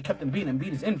Embiid. He kept Embiid, and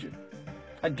Embiid is injured.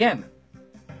 Again,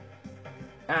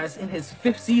 as in his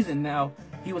 5th season now,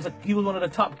 he was one of the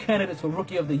top candidates for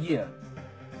Rookie of the Year.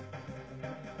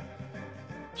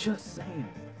 Just saying.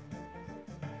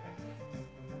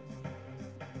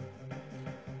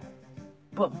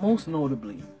 But most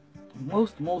notably,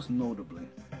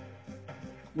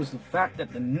 was the fact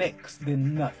that the Knicks did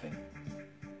nothing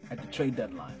at the trade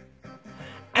deadline.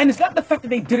 And it's not the fact that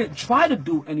they didn't try to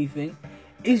do anything,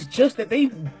 it's just that they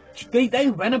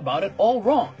ran about it all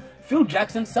wrong. Phil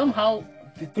Jackson somehow,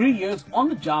 for 3 years on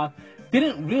the job,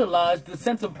 didn't realize the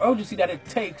sense of urgency that it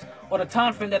takes, or the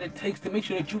time frame that it takes to make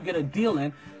sure that you get a deal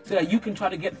in, so that you can try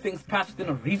to get things passed within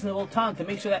a reasonable time to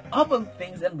make sure that other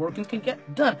things and workings can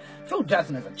get done. Phil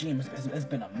Jackson as a GM has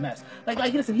been a mess. Like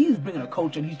listen, he's bringing a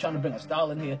coach and he's trying to bring a style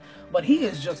in here, but he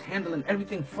is just handling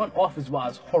everything front office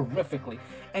wise horrifically.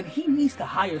 And he needs to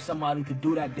hire somebody to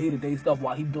do that day-to-day stuff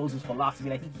while he builds his philosophy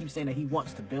that he keeps saying that he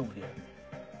wants to build here.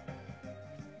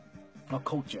 A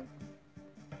culture.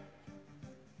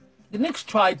 The Knicks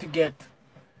tried to get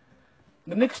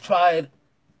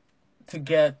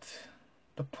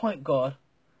the point guard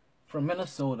from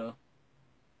Minnesota,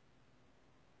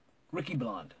 Ricky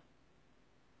Blonde,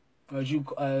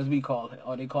 as we call it,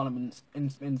 or they call him in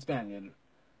Spaniard,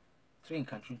 Spain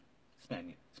country,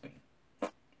 Spain.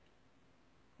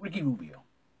 Ricky Rubio.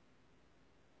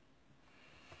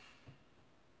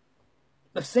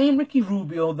 The same Ricky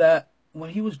Rubio that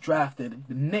when he was drafted,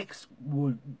 the Knicks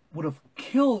would have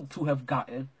killed to have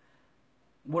gotten,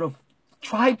 would have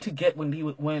tried to get when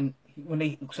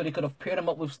they so they could have paired him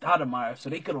up with Stoudemire, so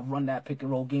they could have run that pick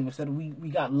and roll game instead of we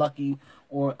got lucky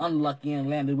or unlucky and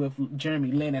landed with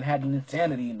Jeremy Lin and had an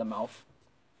insanity in the mouth.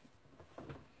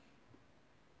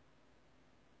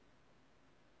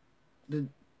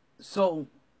 So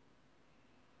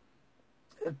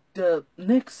the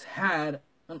Knicks had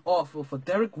an offer for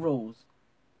Derrick Rose,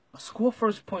 a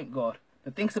score-first point guard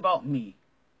that thinks about me,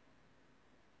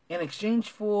 in exchange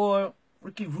for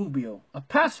Ricky Rubio, a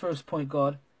pass-first point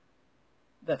guard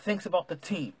that thinks about the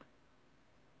team.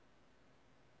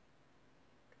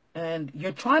 And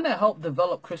you're trying to help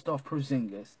develop Kristaps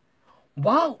Porzingis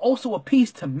while also a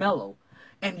piece to Melo.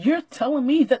 And you're telling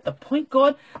me that the point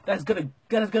guard that is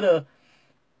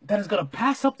gonna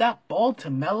pass up that ball to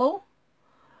Melo,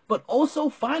 but also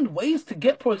find ways to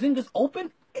get Porzingis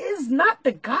open, is not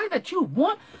the guy that you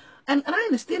want. And I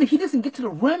understand that he doesn't get to the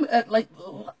rim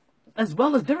as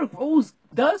well as Derrick Rose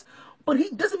does, but he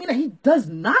doesn't mean that he does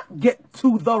not get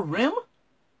to the rim.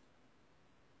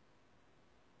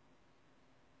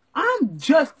 I'm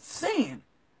just saying.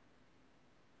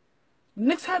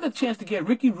 Knicks had a chance to get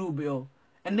Ricky Rubio,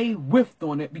 and they whiffed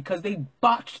on it because they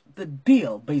botched the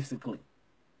deal, basically.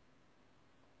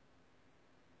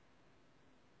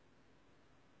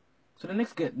 So the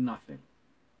Knicks get nothing.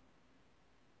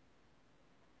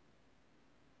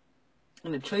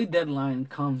 And the trade deadline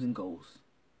comes and goes.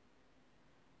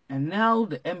 And now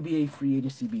the NBA free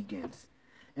agency begins.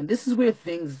 And this is where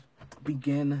things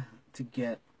begin to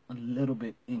get a little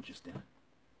bit interesting.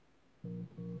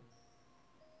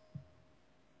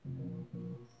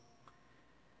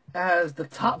 As the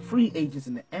top free agents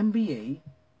in the NBA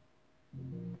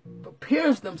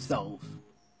prepares themselves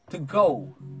to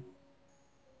go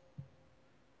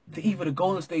to either the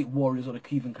Golden State Warriors or the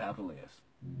Cleveland Cavaliers.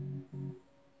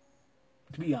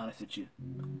 To be honest with you,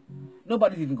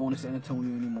 nobody's even going to San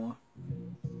Antonio anymore.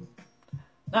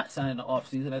 Not signing the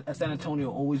offseason. At San Antonio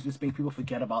always just make people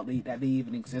forget about that they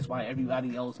even exist, while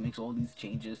everybody else makes all these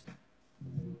changes.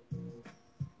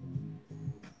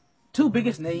 Two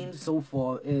biggest names so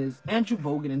far is Andrew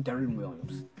Bogut and Deron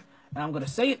Williams. And I'm going to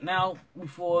say it now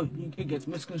before it gets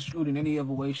misconstrued in any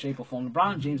other way, shape, or form.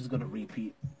 LeBron James is going to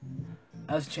repeat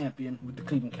as champion with the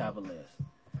Cleveland Cavaliers.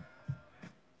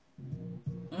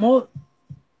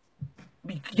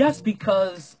 Yes,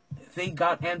 because they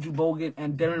got Andrew Bogut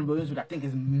and Deron Williams, which I think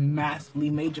is massively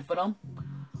major for them.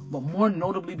 But more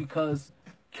notably because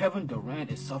Kevin Durant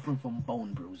is suffering from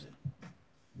bone bruising.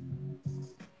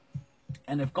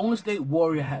 And if the Golden State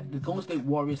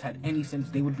Warriors had any sense,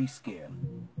 they would be scared.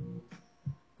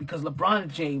 Because LeBron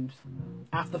James,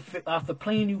 after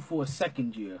playing you for a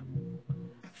second year,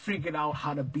 figured out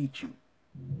how to beat you.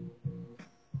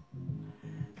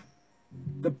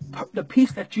 The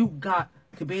piece that you got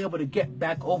to be able to get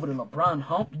back over the LeBron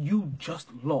hump, you just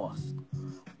lost.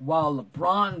 While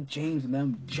LeBron James and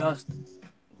them just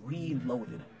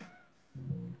reloaded.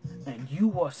 And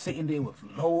you are sitting there with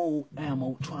low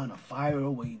ammo trying to fire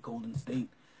away Golden State.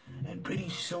 And pretty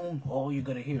soon, all you're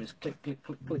going to hear is click, click,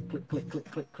 click, click, click, click,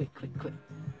 click, click, click, click, click.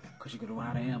 Because you're going to run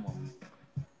out of ammo.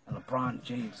 And LeBron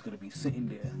James is going to be sitting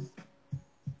there,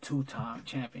 two-time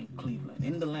champion Cleveland,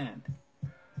 in the land.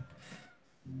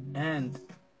 And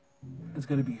it's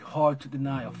going to be hard to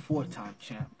deny a four-time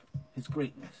champ his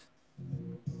greatness.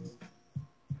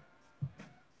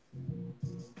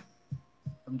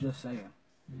 I'm just saying.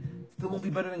 Still won't be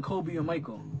better than Kobe or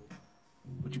Michael.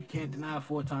 But you can't deny a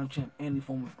four-time champ any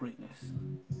form of greatness.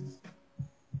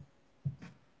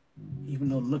 Even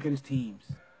though, look at his teams.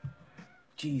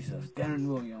 Jesus, Deron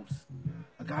Williams.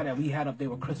 A guy that we had up there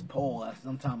with Chris Paul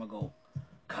some time ago.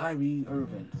 Kyrie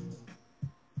Irving.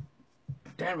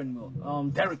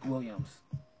 Derrick Williams.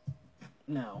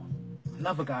 Now,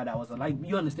 another guy that was like,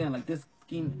 you understand, like this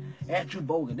scheme, Andrew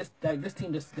Bogut, this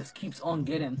team just keeps on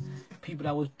getting people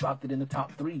that was drafted in the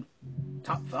top 3,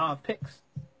 top 5 picks.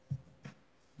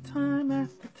 Time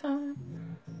after time.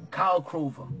 Kyle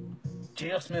Krover,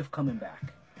 J.R. Smith coming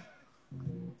back.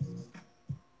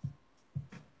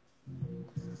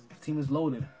 The team is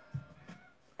loaded,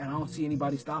 and I don't see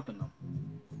anybody stopping them.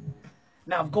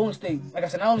 Now, if Golden State, like I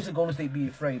said, not only should Golden State be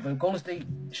afraid, but Golden State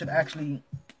should actually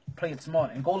play it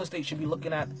smart. And Golden State should be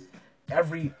looking at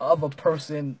every other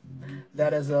person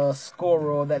that is a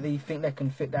scorer that they think that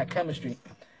can fit that chemistry.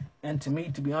 And to me,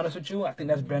 to be honest with you, I think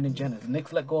that's Brandon Jennings. The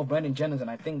Knicks let go of Brandon Jennings,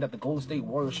 and I think that the Golden State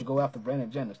Warriors should go after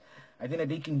Brandon Jennings. I think that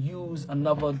they can use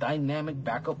another dynamic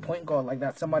backup point guard like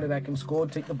that, somebody that can score,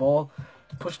 take the ball,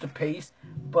 push the pace,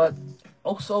 but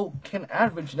also can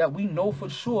average that we know for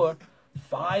sure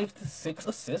 5 to 6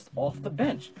 assists off the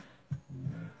bench.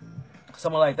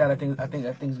 Someone like that, I think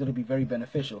is going to be very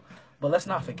beneficial. But let's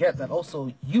not forget that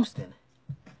also Houston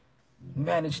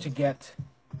managed to get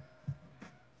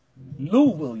Lou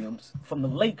Williams from the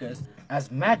Lakers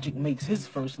as Magic makes his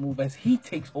first move as he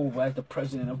takes over as the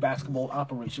president of basketball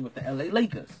operation with the LA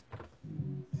Lakers.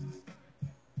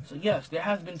 So yes, there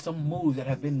has been some moves that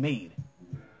have been made.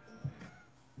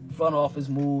 Front office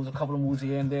moves, a couple of moves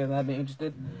here and there that I've been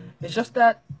interested. It's just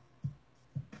that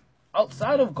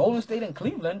outside of Golden State and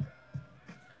Cleveland,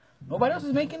 nobody else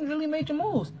is making really major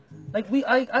moves. Like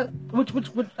as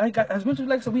much as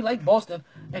like so we like Boston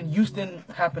and Houston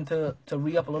happened to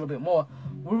re-up a little bit more.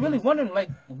 We're really wondering like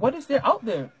what is there out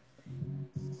there?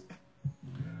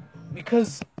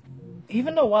 Because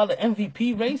even though while the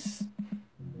MVP race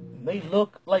may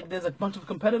look like there's a bunch of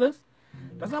competitors,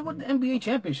 that's not what the NBA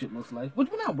championship looks like. Which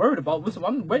we're not worried about. Listen,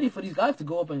 I'm ready for these guys to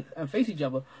go up and face each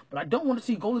other, but I don't want to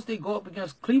see Golden State go up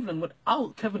against Cleveland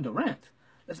without Kevin Durant.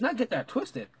 Let's not get that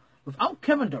twisted. Without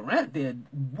Kevin Durant there,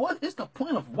 what is the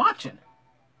point of watching?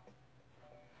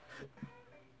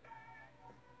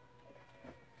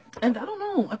 And I don't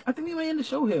know. I think we may end the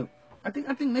show here. I think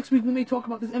next week we may talk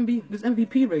about this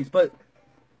MVP race. But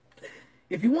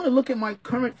if you want to look at my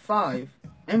current 5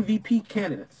 MVP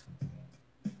candidates,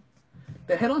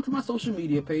 then head on to my social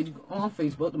media page on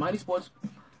Facebook, the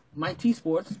MyT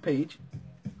Sports page.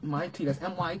 MyT, that's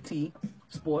MYT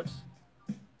Sports.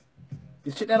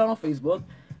 Just check that out on Facebook.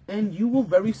 And you will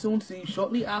very soon see,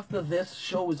 shortly after this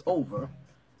show is over,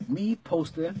 me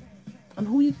posting on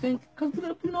who you think, because you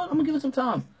know what, I'm going to give it some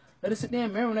time. Let it sit there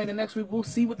and marinate, and next week we'll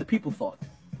see what the people thought.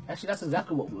 Actually, that's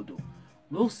exactly what we'll do.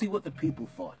 We'll see what the people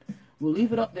thought. We'll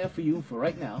leave it up there for you for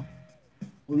right now.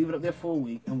 We'll leave it up there for a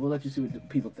week, and we'll let you see what the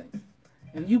people think.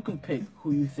 And you can pick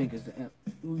who you think is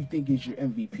your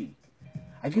MVP.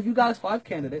 I give you guys 5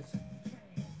 candidates.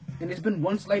 And there's been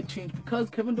one slight change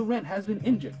because Kevin Durant has been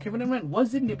injured. Kevin Durant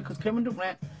was in there because Kevin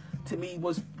Durant, to me,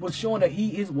 was showing that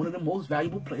he is one of the most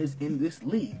valuable players in this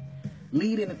league.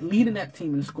 Leading that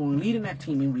team in scoring, leading that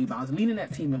team in rebounds, leading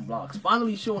that team in blocks.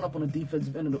 Finally showing up on the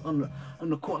defensive end of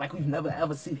the court like we've never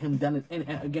ever seen him done it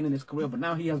again in his career. But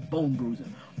now he has bone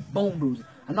bruising. Bone bruising.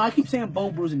 I know I keep saying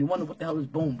bone bruising. You wonder what the hell is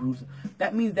bone bruising.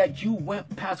 That means that you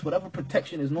went past whatever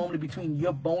protection is normally between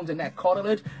your bones and that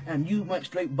cartilage, and you went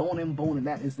straight bone and bone, and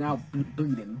that is now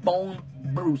bleeding. Bone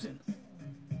bruising.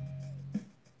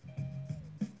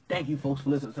 Thank you, folks, for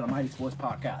listening to the Mighty Sports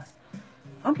Podcast.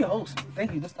 I'm your host.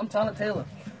 Thank you. I'm Tyler Taylor.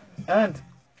 And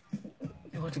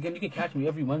once again, you can catch me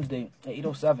every Wednesday at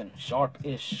 8:07,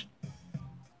 sharp-ish.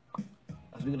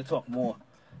 As we're going to talk more.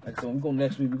 Like I said, when we go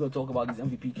next week, we're going to talk about these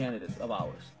MVP candidates of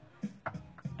ours.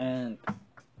 And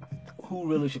who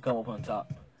really should come up on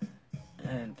top.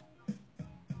 And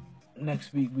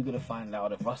next week, we're going to find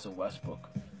out if Russell Westbrook.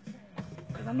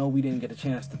 Because I know we didn't get a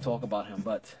chance to talk about him,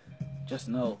 but just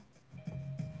know.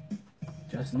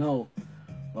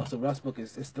 Russell Westbrook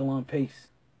is still on pace.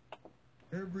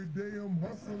 Every day I'm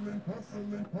hustling.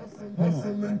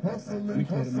 Let me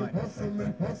clear the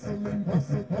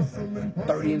mic.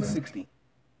 30 and 60.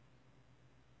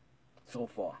 So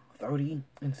far. 30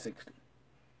 and 60.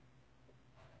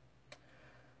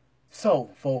 So,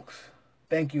 folks,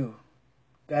 thank you.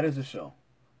 That is the show.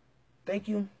 Thank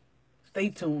you. Stay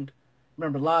tuned.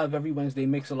 Remember, live every Wednesday,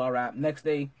 Mixlr app. Next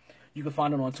day, you can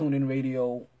find it on TuneIn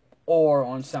Radio or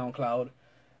on SoundCloud.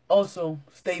 Also,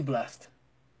 stay blessed.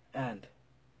 And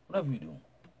whatever you do,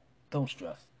 don't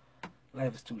stress.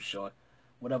 Life is too short.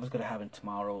 Whatever's going to happen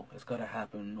tomorrow is going to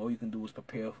happen. All you can do is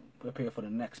prepare for the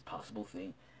next possible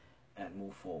thing and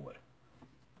move forward.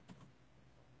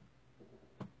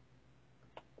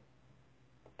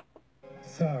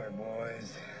 Sorry,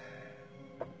 boys.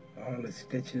 All the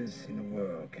stitches in the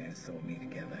world can't sew me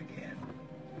together again.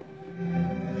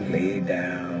 Lay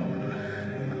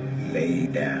down, lay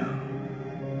down.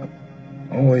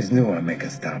 Always knew I'd make a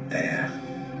stop there.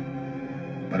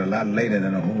 But a lot later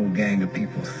than a whole gang of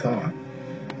people thought.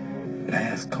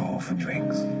 Last call for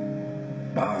drinks.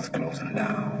 Bars closing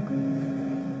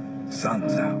down.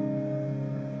 Sun's out.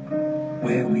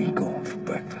 Where we going for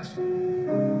breakfast?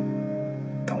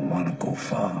 Don't wanna go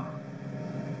far.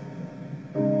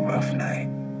 Rough night.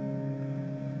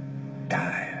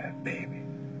 Tired, baby.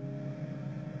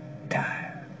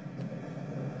 Tired.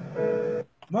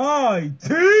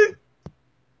 MyT!